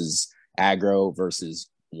 me versus Aggro versus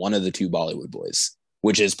one of the 2 Bollywood Boys,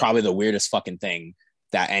 which is probably the weirdest fucking thing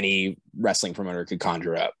that any wrestling promoter could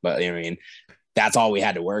conjure up. But that's all we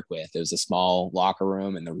had to work with. It was a small locker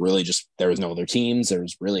room, and there was no other teams. There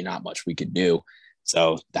was really not much we could do.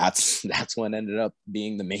 So that's what ended up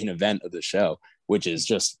being the main event of the show, which is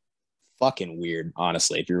just fucking weird,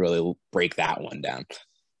 honestly, if you really break that one down.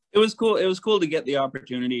 It was cool. It was cool to get the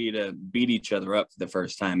opportunity to beat each other up for the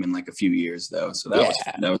first time in like a few years, though. So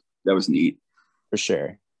that was neat for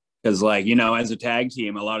sure. Because, like, as a tag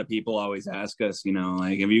team, a lot of people always ask us,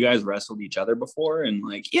 like, have you guys wrestled each other before? And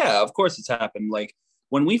like, yeah, of course it's happened. Like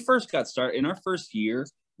when we first got started in our first year,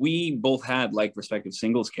 we both had like respective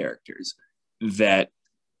singles characters that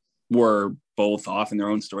were both off in their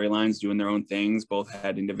own storylines, doing their own things. Both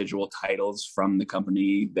had individual titles from the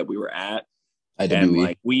company that we were at. And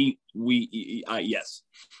like yes.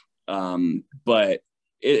 But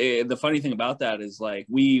the funny thing about that is like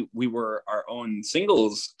we were our own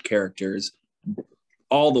singles characters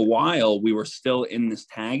all the while we were still in this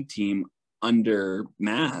tag team under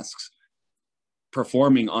masks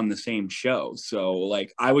performing on the same show. So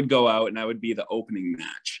like I would go out and I would be the opening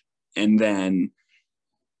match, and then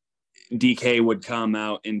DK would come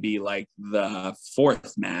out and be like the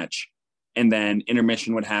 4th match, and then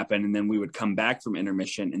intermission would happen, and then we would come back from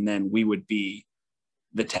intermission, and then we would be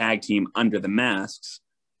the tag team under the masks.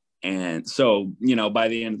 And so, by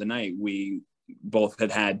the end of the night, we both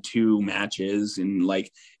had 2 matches, and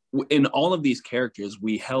like in all of these characters,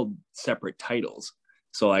 we held separate titles.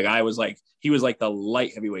 So like he was like the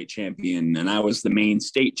light heavyweight champion, and I was the main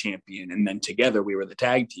state champion, and then together we were the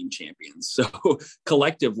tag team champions. So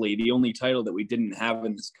collectively, the only title that we didn't have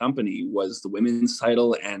in this company was the women's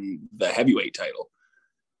title and the heavyweight title.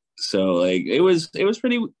 So like it was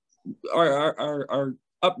pretty. Our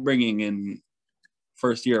upbringing in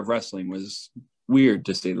first year of wrestling was weird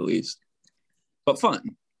to say the least, but fun.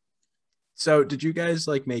 So did you guys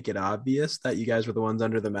like make it obvious that you guys were the ones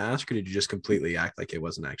under the mask, or did you just completely act like it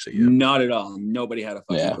wasn't actually you? Not at all. Nobody had a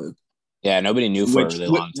fucking clue. Yeah, nobody knew for a really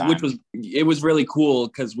long time. It was really cool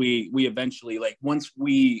because we eventually, like, once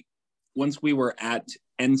we were at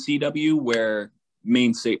NCW where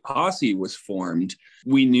Main State Posse was formed,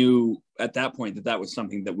 we knew at that point that was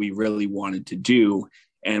something that we really wanted to do,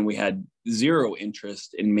 and we had zero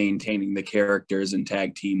interest in maintaining the characters and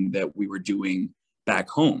tag team that we were doing back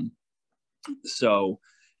home. So,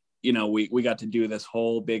 you know, we got to do this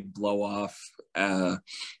whole big blow off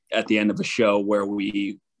at the end of a show where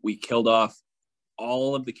we killed off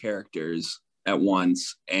all of the characters at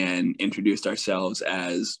once and introduced ourselves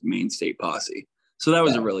as Main State Posse. So that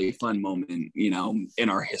was a really fun moment, you know, in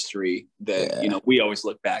our history that, you know, we always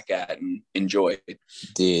look back at and enjoy.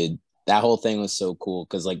 Dude, that whole thing was so cool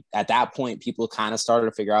because, like, at that point, people kind of started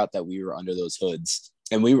to figure out that we were under those hoods.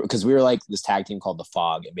 And we were like this tag team called the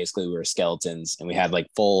Fog, and basically we were skeletons, and we had like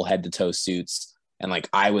full head to toe suits, and like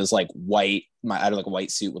I was like white, I had like a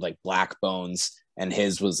white suit with like black bones, and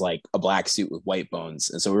his was like a black suit with white bones,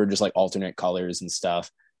 and so we were just like alternate colors and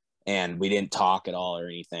stuff, and we didn't talk at all or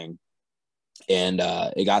anything. And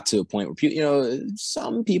it got to a point where people, you know,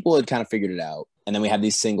 some people had kind of figured it out, and then we had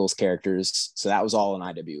these singles characters, so that was all in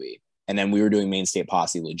IWE, and then we were doing Main State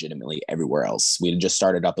Posse legitimately everywhere else. We had just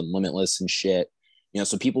started up in Limitless and shit. You know,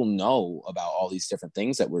 so people know about all these different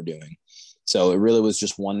things that we're doing. So it really was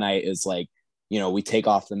just one night is like, you know, we take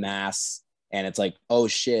off the masks and it's like, oh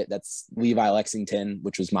shit, that's Levi Lexington,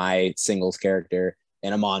 which was my singles character,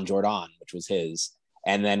 and Amon Jordan, which was his.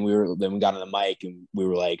 And then we got on the mic and we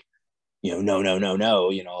were like, you know, no,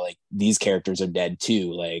 you know, like these characters are dead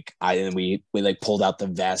too. Like we like pulled out the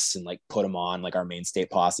vests and like put them on like our Main State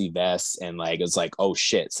Posse vests. And like, it was like, oh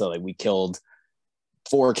shit. So like we killed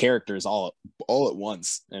 4 characters all at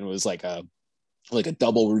once, and it was like a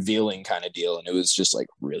double revealing kind of deal, and it was just like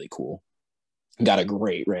really cool. Got a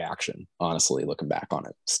great reaction, honestly. Looking back on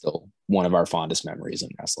it, still one of our fondest memories in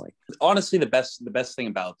wrestling. Honestly, the best thing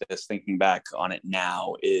about this, thinking back on it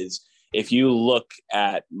now, is if you look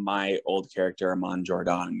at my old character Amon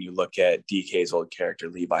Jordan and you look at DK's old character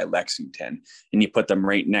Levi Lexington, and you put them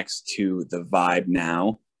right next to the Vibe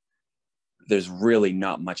now, there's really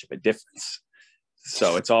not much of a difference.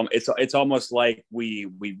 So it's almost like we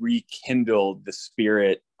rekindled the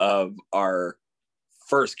spirit of our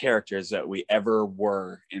first characters that we ever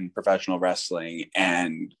were in professional wrestling,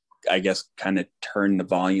 and I guess kind of turned the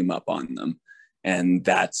volume up on them, and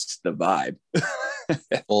that's the Vibe.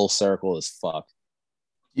 Full circle as fuck.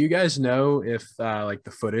 Do you guys know if like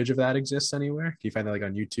the footage of that exists anywhere? Do you find that like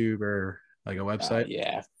on YouTube or like a website?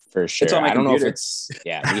 Yeah, for sure. It's on my I don't computer. know if it's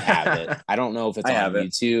we have it. I don't know if it's on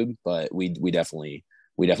YouTube, but we definitely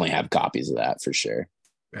have copies of that for sure.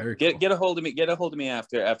 Very cool. Get a hold of me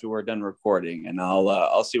after we're done recording, and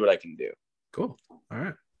I'll see what I can do. Cool. All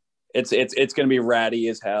right. It's gonna be ratty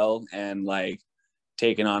as hell and like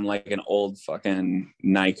taking on like an old fucking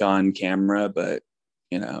Nikon camera, but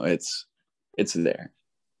you know it's there.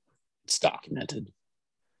 It's documented.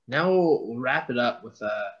 Now we'll wrap it up with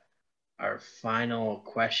our final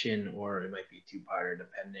question, or it might be a 2-parter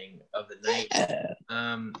depending of the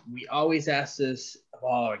night. We always ask this of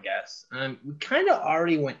all our guests. We kind of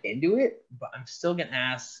already went into it, but I'm still gonna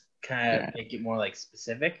ask, kind of make it more like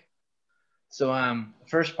specific. So the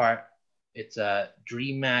first part, it's a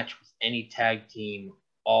dream match with any tag team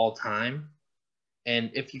all time.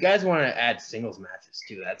 And if you guys want to add singles matches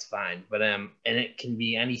too, that's fine. But and it can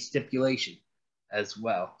be any stipulation as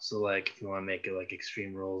well. So like if you want to make it like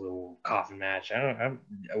Extreme Rules or coffin match,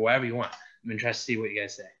 whatever you want. I'm interested to see what you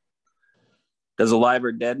guys say. Does alive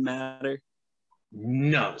or dead matter?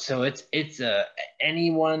 No. So it's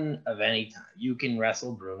anyone of any time. You can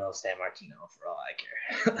wrestle Bruno Sammartino for all I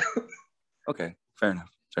care. Okay, fair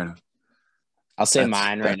enough. I'll say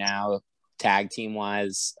mine right now, tag team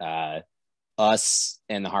wise, us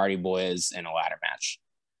and the Hardy Boys in a ladder match.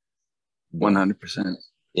 100%.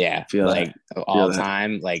 Yeah, like all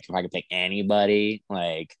time. Like if I could pick anybody,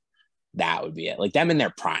 like that would be it. Like them in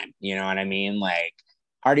their prime. You know what I mean? Like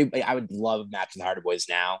Hardy, I would love a match with the Hardy Boys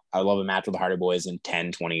now. I would love a match with the Hardy Boys in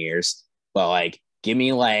 10, 20 years. But like, give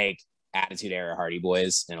me like Attitude Era Hardy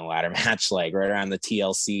Boys in a ladder match, like right around the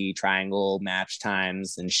TLC triangle match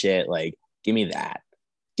times and shit. Like, give me that.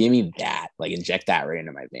 Like, inject that right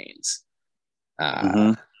into my veins.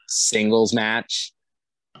 Singles match,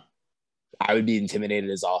 I would be intimidated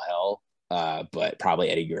as all hell, but probably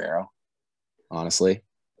Eddie Guerrero, honestly.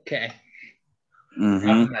 Okay. One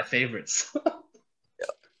of my favorites.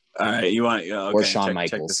 All right, you want okay, or Shawn check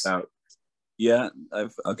Michaels. this out. Yeah,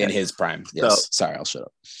 okay. In his prime. Yes. Sorry, I'll shut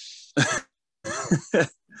up.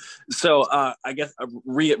 So I guess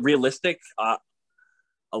realistic,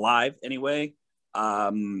 alive anyway.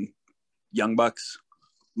 Young Bucks,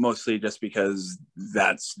 mostly just because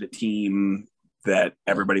that's the team that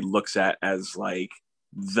everybody looks at as like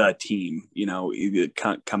the team. You know,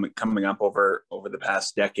 coming up over the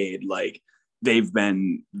past decade, like they've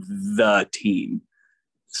been the team.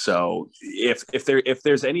 So if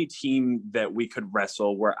there's any team that we could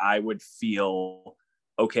wrestle where I would feel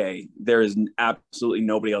okay, there is absolutely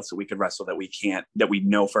nobody else that we could wrestle that we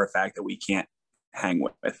know for a fact that we can't hang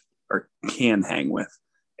with or can hang with,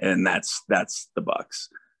 and that's the Bucks.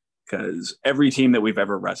 Because every team that we've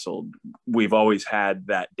ever wrestled, we've always had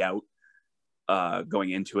that doubt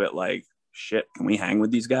going into it, like, shit, can we hang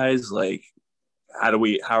with these guys? Like, how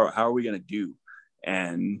are we gonna do?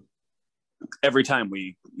 And every time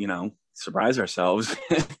we, surprise ourselves,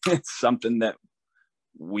 it's something that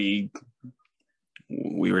we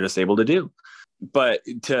were just able to do. But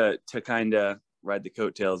to kind of ride the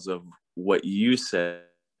coattails of what you said,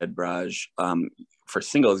 Braj, for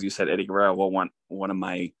singles, you said Eddie Guerrero. Well, one of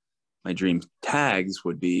my dream tags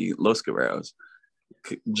would be Los Guerreros,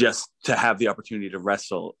 just to have the opportunity to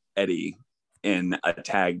wrestle Eddie in a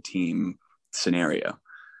tag team scenario.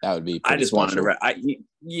 That would be. I just special. Wanted to.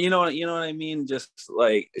 You know what I mean. Just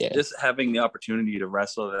like just having the opportunity to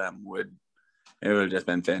wrestle them would have just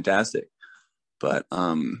been fantastic. But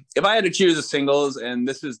if I had to choose a singles, and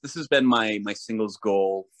this has been my singles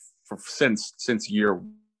goal since year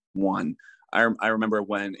one. I remember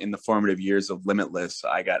when in the formative years of Limitless,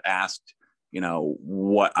 I got asked,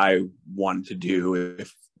 what I wanted to do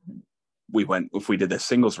if we did the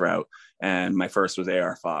singles route, and my first was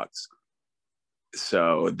AR Fox.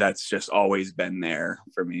 So that's just always been there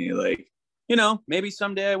for me. Like, maybe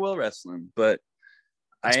someday I will wrestle him, but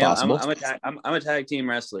I'm a tag team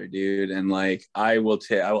wrestler, dude, and like I'll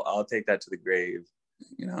take that to the grave.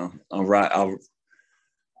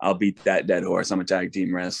 I'll beat that dead horse. I'm a tag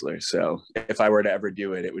team wrestler. So if I were to ever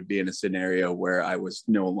do it, it would be in a scenario where I was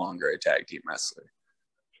no longer a tag team wrestler.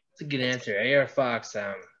 That's a good answer. AR Fox,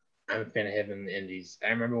 I'm a fan of him in the indies. I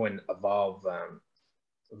remember when Evolve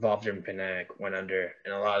and Panac went under,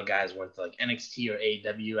 and a lot of guys went to like NXT or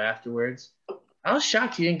AEW afterwards. I was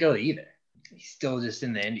shocked he didn't go either. He's still just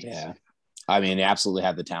in the indies. Yeah. I mean, he absolutely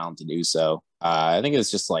had the talent to do so. I think it's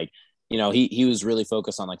just like, he was really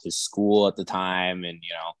focused on like his school at the time and,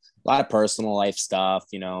 a lot of personal life stuff,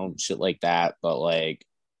 shit like that. But like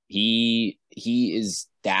he is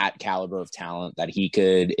that caliber of talent that he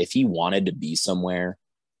could, if he wanted to be somewhere,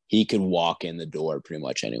 he could walk in the door pretty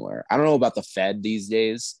much anywhere. I don't know about the Fed these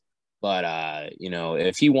days, but,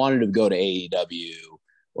 if he wanted to go to AEW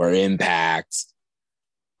or Impact,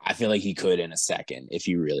 I feel like he could in a second if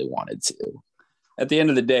he really wanted to. At the end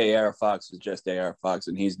of the day, AR Fox is just AR Fox,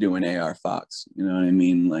 and he's doing AR Fox. You know what I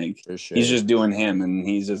mean? Like, for sure. He's just doing him, and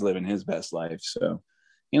he's just living his best life. So,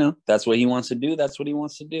 that's what he wants to do. That's what he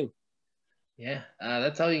wants to do. Yeah,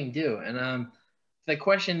 that's all you can do. And the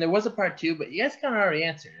question, there was a part 2, but you guys kind of already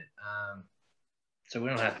answered it. So we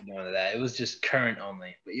don't have to go into that. It was just current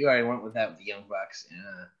only. But you already went with that with the Young Bucks.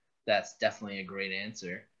 And that's definitely a great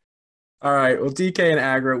answer. All right. Well, DK and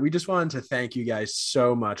Aggro, we just wanted to thank you guys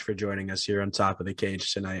so much for joining us here on Top of the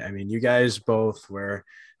Cage tonight. I mean, you guys both were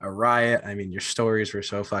a riot. I mean, your stories were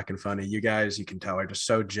so fucking funny. You guys, you can tell, are just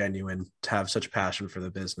so genuine to have such passion for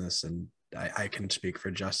the business. And I can speak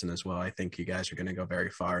for Justin as well. I think you guys are going to go very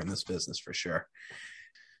far in this business for sure.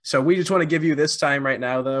 So we just want to give you this time right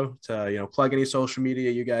now, though, to, plug any social media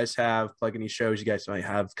you guys have, plug any shows you guys might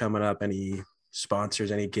have coming up, any sponsors,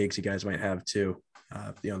 any gigs you guys might have too.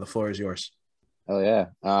 The floor is yours. Oh yeah.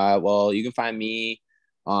 Well, you can find me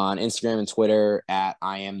on Instagram and Twitter at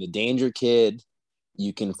I am the Danger Kid.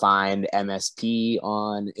 You can find MSP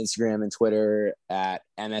on Instagram and Twitter at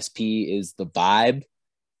MSP is the Vibe.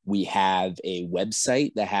 We have a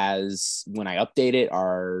website that has, when I update it,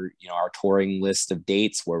 our touring list of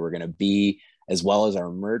dates where we're going to be, as well as our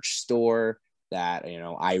merch store that,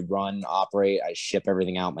 I run, operate, I ship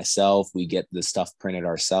everything out myself. We get the stuff printed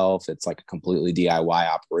ourselves. It's like a completely DIY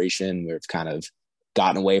operation. We've kind of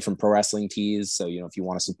gotten away from pro wrestling tees. So, if you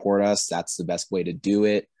want to support us, that's the best way to do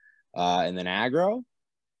it. And then Aggro.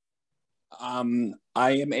 I am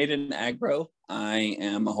Aiden Aggro. I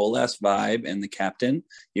am a whole ass vibe and the captain.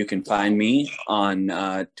 You can find me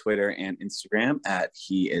on Twitter and Instagram at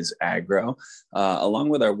He Is Aggro. Along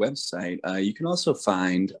with our website, you can also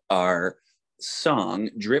find our song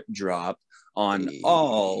Drip Drop on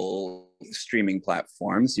all streaming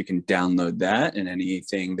platforms. You can download that, and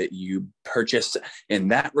anything that you purchase in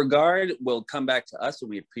that regard will come back to us, and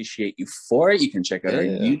we appreciate you for it. You can check out our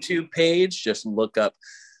YouTube page. Just look up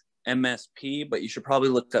MSP, but you should probably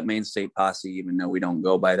look up Main State Posse, even though we don't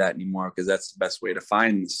go by that anymore, because that's the best way to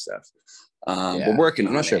find this stuff. We're working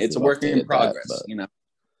on it. It's a work in progress.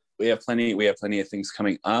 We have plenty of things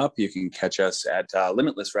coming up. You can catch us at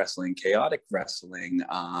Limitless Wrestling, Chaotic Wrestling,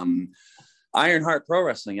 Ironheart Pro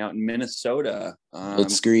Wrestling out in Minnesota,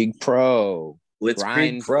 Blitzkrieg Pro,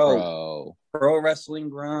 Pro Wrestling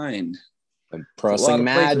Grind, Pro Wrestling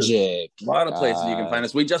Magic. A lot of places you can find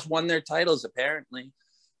us. We just won their titles, apparently.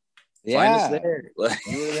 Yeah, find us there.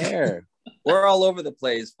 We're there. We're all over the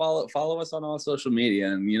place. Follow us on all social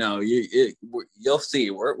media, and you'll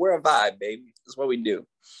see we're a vibe, baby. That's what we do.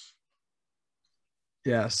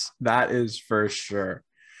 Yes, that is for sure.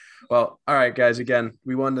 Well, all right, guys. Again,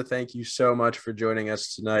 we wanted to thank you so much for joining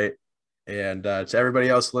us tonight, and to everybody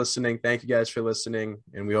else listening, thank you guys for listening,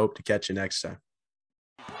 and we hope to catch you next time.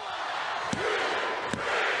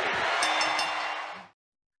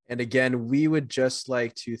 And again, we would just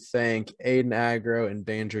like to thank Aiden Agro and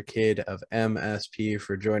Danger Kid of MSP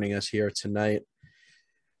for joining us here tonight.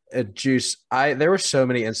 Juice, there were so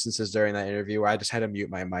many instances during that interview where I just had to mute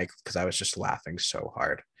my mic because I was just laughing so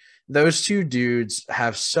hard. Those two dudes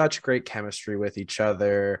have such great chemistry with each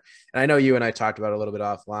other. And I know you and I talked about it a little bit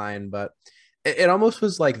offline, but it almost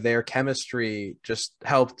was like their chemistry just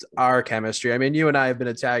helped our chemistry. I mean, you and I have been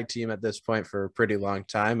a tag team at this point for a pretty long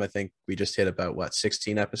time. I think we just hit about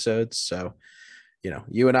 16 episodes. So,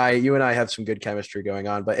 you and I have some good chemistry going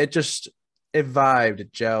on, but it vibed,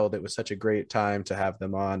 it gelled. It was such a great time to have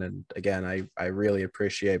them on. And again, I really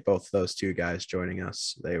appreciate both those two guys joining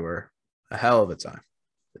us. They were a hell of a time,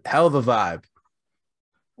 a hell of a vibe.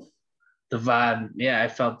 The vibe. Yeah, I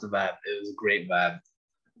felt the vibe. It was a great vibe.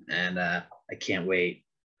 And I can't wait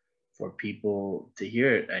for people to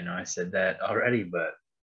hear it. I know I said that already, but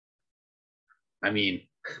I mean,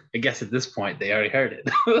 I guess at this point they already heard it.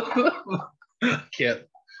 Can't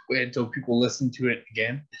wait until people listen to it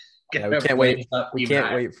again. Yeah, we can't wait. We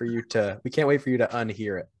can't wait for you to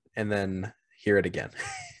unhear it and then hear it again.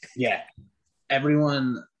 Yeah,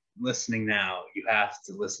 everyone listening now, you have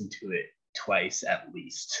to listen to it twice at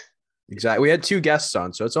least. Exactly. We had two guests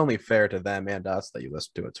on, so it's only fair to them and us that you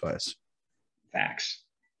listen to it twice. Facts.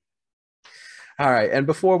 All right. And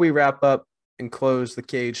before we wrap up and close the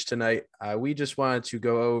cage tonight, we just wanted to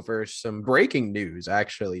go over some breaking news,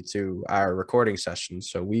 actually, to our recording session.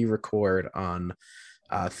 So we record on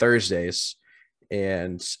Thursdays.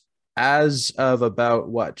 And as of about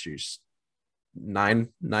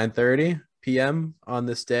 9:30 p.m. on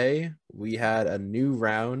this day, we had a new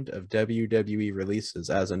round of WWE releases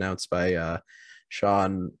as announced by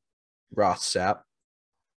Sean Rothsapp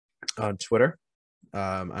on Twitter.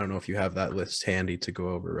 I don't know if you have that list handy to go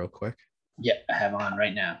over real quick. Yeah, I have on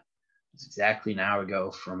right now. It's exactly an hour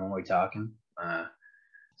ago from when we're talking.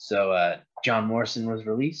 So John Morrison was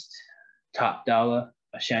released, Top Dollar,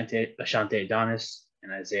 Ashante Adonis,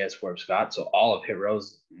 and Isaiah Swerve Scott. So all of Hit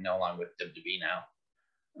Row's no longer with WWE now.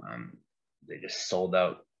 They just sold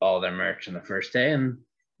out all their merch on the first day, and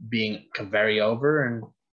being very over, and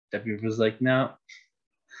WWE was like, no,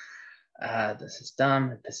 this is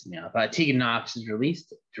dumb. It pisses me off. Tegan Knox is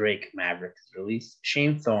released. Drake Maverick is released.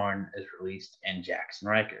 Shane Thorne is released, and Jackson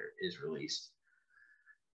Riker is released.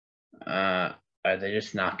 Are they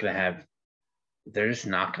just not going to have? They're just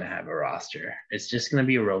not going to have a roster. It's just going to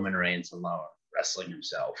be Roman Reigns alone wrestling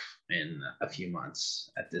himself in a few months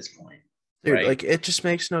at this point. Dude, right? Like, it just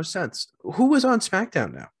makes no sense. Who was on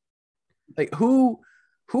SmackDown now? Like, who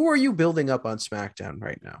are you building up on SmackDown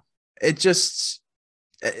right now? It just,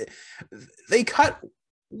 they cut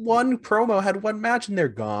one promo, had one match, and they're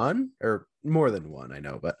gone, or more than one, I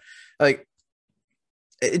know, but like,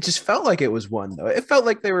 it just felt like it was one, though. It felt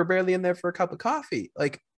like they were barely in there for a cup of coffee.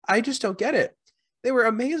 Like, I just don't get it. They were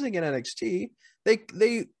amazing in NXT.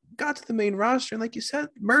 They got to the main roster, and like you said,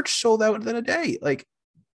 merch sold out within a day. Like,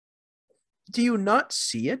 do you not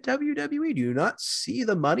see it, WWE? Do you not see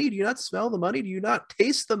the money? Do you not smell the money? Do you not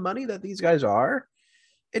taste the money that these guys are?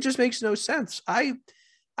 It just makes no sense. I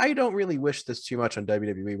don't really wish this too much on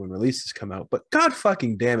WWE when releases come out, but God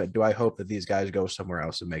fucking damn it, do I hope that these guys go somewhere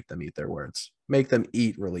else and make them eat their words. Make them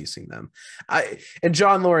eat releasing them. And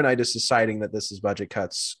John Lauren, I just deciding that this is budget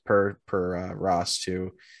cuts per Ross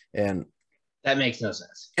too, and that makes no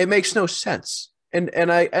sense. It makes no sense. And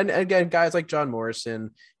again, guys like John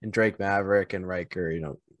Morrison and Drake Maverick and Riker,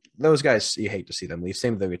 those guys, you hate to see them leave.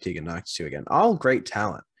 Same with Tegan Knox too. Again, all great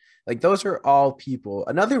talent, Like those are all people,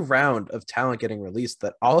 another round of talent getting released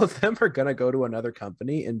that all of them are going to go to another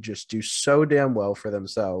company and just do so damn well for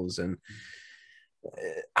themselves. And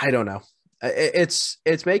I don't know. It's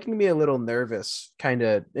making me a little nervous, kind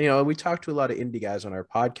of. We talk to a lot of indie guys on our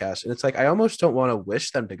podcast, and it's like I almost don't want to wish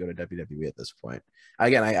them to go to WWE at this point.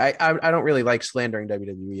 Again, I don't really like slandering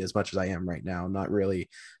WWE as much as I am right now. I'm not really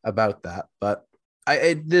about that, but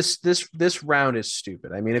this round is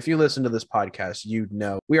stupid. I mean, if you listen to this podcast,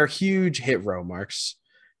 we are huge hit row marks,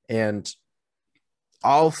 and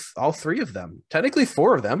all three of them, technically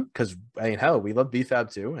four of them, because I mean, hell, we love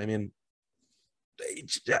BFAB too. I mean.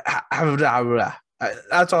 That's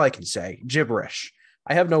all I can say. Gibberish.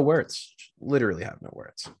 I have no words. Literally have no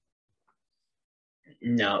words.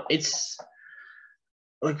 No, it's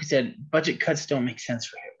like we said, budget cuts don't make sense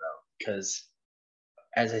for Hit Row because,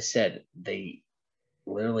 as I said, they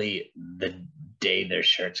literally the day their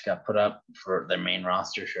shirts got put up for their main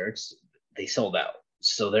roster shirts, they sold out.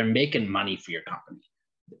 So they're making money for your company,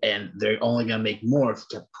 and they're only gonna make more if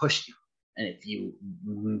you keep pushing. And if you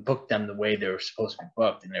book them the way they were supposed to be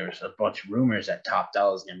booked, and there was a bunch of rumors that Top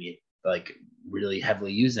Dollar is going to be like really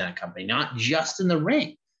heavily used in that company, not just in the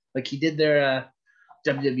ring. Like he did their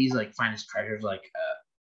WWE's like Finest Treasures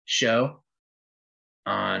show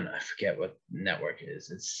on, I forget what network it is.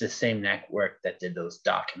 It's the same network that did those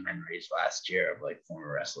documentaries last year of like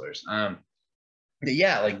former wrestlers. But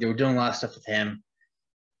yeah, like they were doing a lot of stuff with him,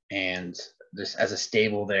 and this as a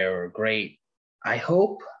stable, they were great. I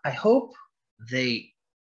hope they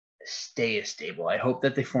stay a stable. I hope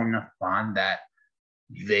that they form enough bond that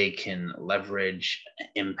they can leverage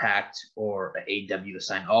Impact or AEW to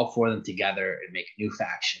sign all four of them together and make a new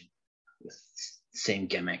faction with the same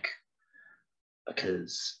gimmick.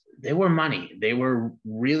 Because they were money. They were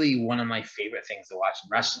really one of my favorite things to watch in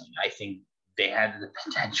wrestling. I think they had the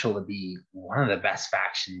potential to be one of the best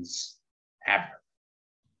factions ever.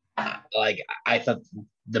 Like I thought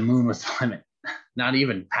the moon was the limit. Not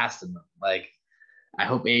even past the moon. Like, I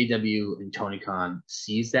hope AEW and Tony Khan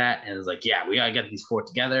sees that and is like, yeah, we gotta get these four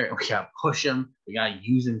together. We gotta push them. We gotta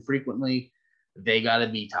use them frequently. They gotta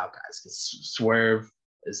be top guys. Because Swerve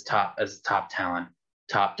is top as a top talent.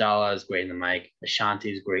 Top Dollar is great in the mic.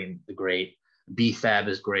 Ashanti is great. BFAB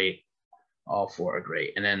is great. All four are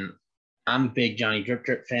great. And then I'm a big Johnny Drip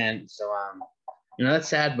Drip fan, so that's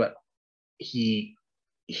sad, but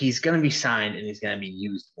he's gonna be signed and he's gonna be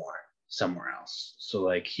used more somewhere else. So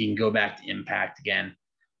like he can go back to Impact again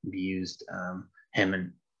and be used.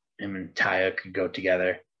 Him and Taya could go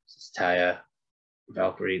together. Taya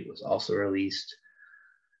Valkyrie was also released.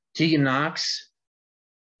 Tegan Knox.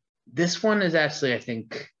 This one is actually, I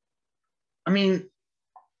think,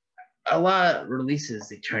 a lot of releases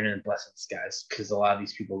they turn into blessings, guys, because a lot of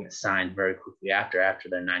these people get signed very quickly after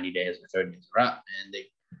their 90 days or 30 days are up, and they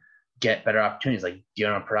get better opportunities like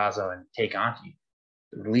Deonna Purrazzo and Tay Conti.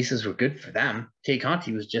 The releases were good for them. Tay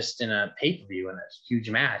Conti was just in a pay-per-view in a huge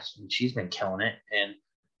match, and she's been killing it. And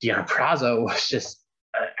Deonna Purrazzo was just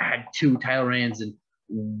had 2 title reigns and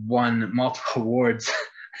won multiple awards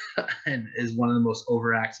and is one of the most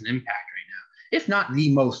over acts in Impact right now, if not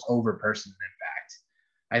the most over person in Impact.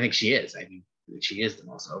 I think she is. I think she is the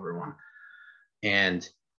most over one. And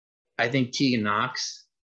I think Tegan Knox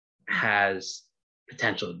has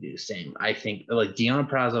potential to do the same. I think like Deonna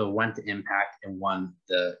Purrazzo went to Impact and won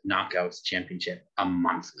the Knockouts Championship a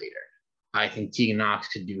month later. I think Tegan Knox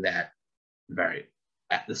could do that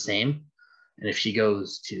at the same. And if she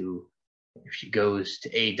goes to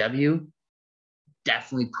AEW,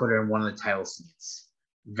 definitely put her in one of the title seats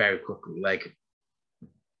very quickly. Like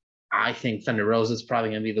I think Thunder Rosa is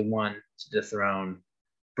probably going to be the one to dethrone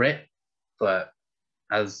Britt, but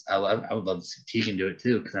I would love to see Tegan do it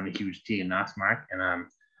too, because I'm a huge Tegan Knox mark, and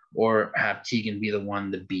or have Tegan be the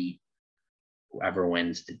one to beat whoever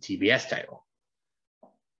wins the TBS title.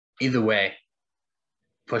 Either way,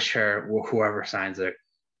 push her, whoever signs her.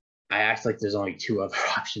 I act like there's only 2 other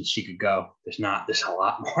options she could go. There's a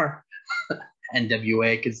lot more.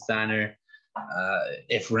 NWA could sign her.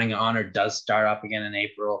 If Ring of Honor does start up again in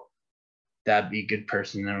April, that'd be a good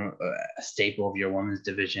person, a staple of your women's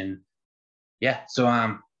division. Yeah,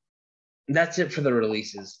 so that's it for the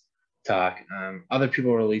releases talk. Other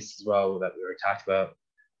people released as well that we already talked about.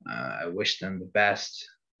 I wish them the best.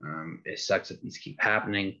 It sucks that these keep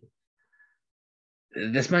happening.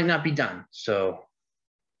 This might not be done, so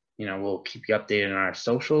we'll keep you updated on our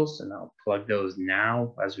socials, and I'll plug those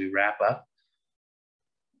now as we wrap up.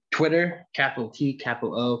 Twitter, capital T,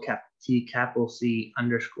 capital O, capital T, capital C,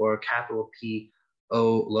 _ capital P,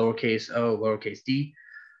 O, lowercase d.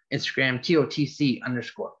 Instagram, TOTC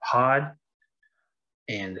 _pod.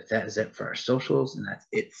 And that is it for our socials, and that's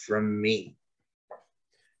it from me.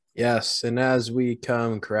 Yes, and as we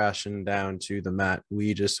come crashing down to the mat,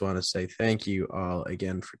 we just want to say thank you all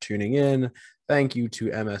again for tuning in. Thank you to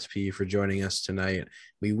MSP for joining us tonight.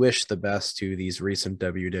 We wish the best to these recent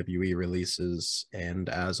WWE releases, and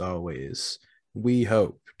as always, we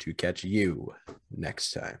hope to catch you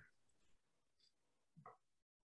next time.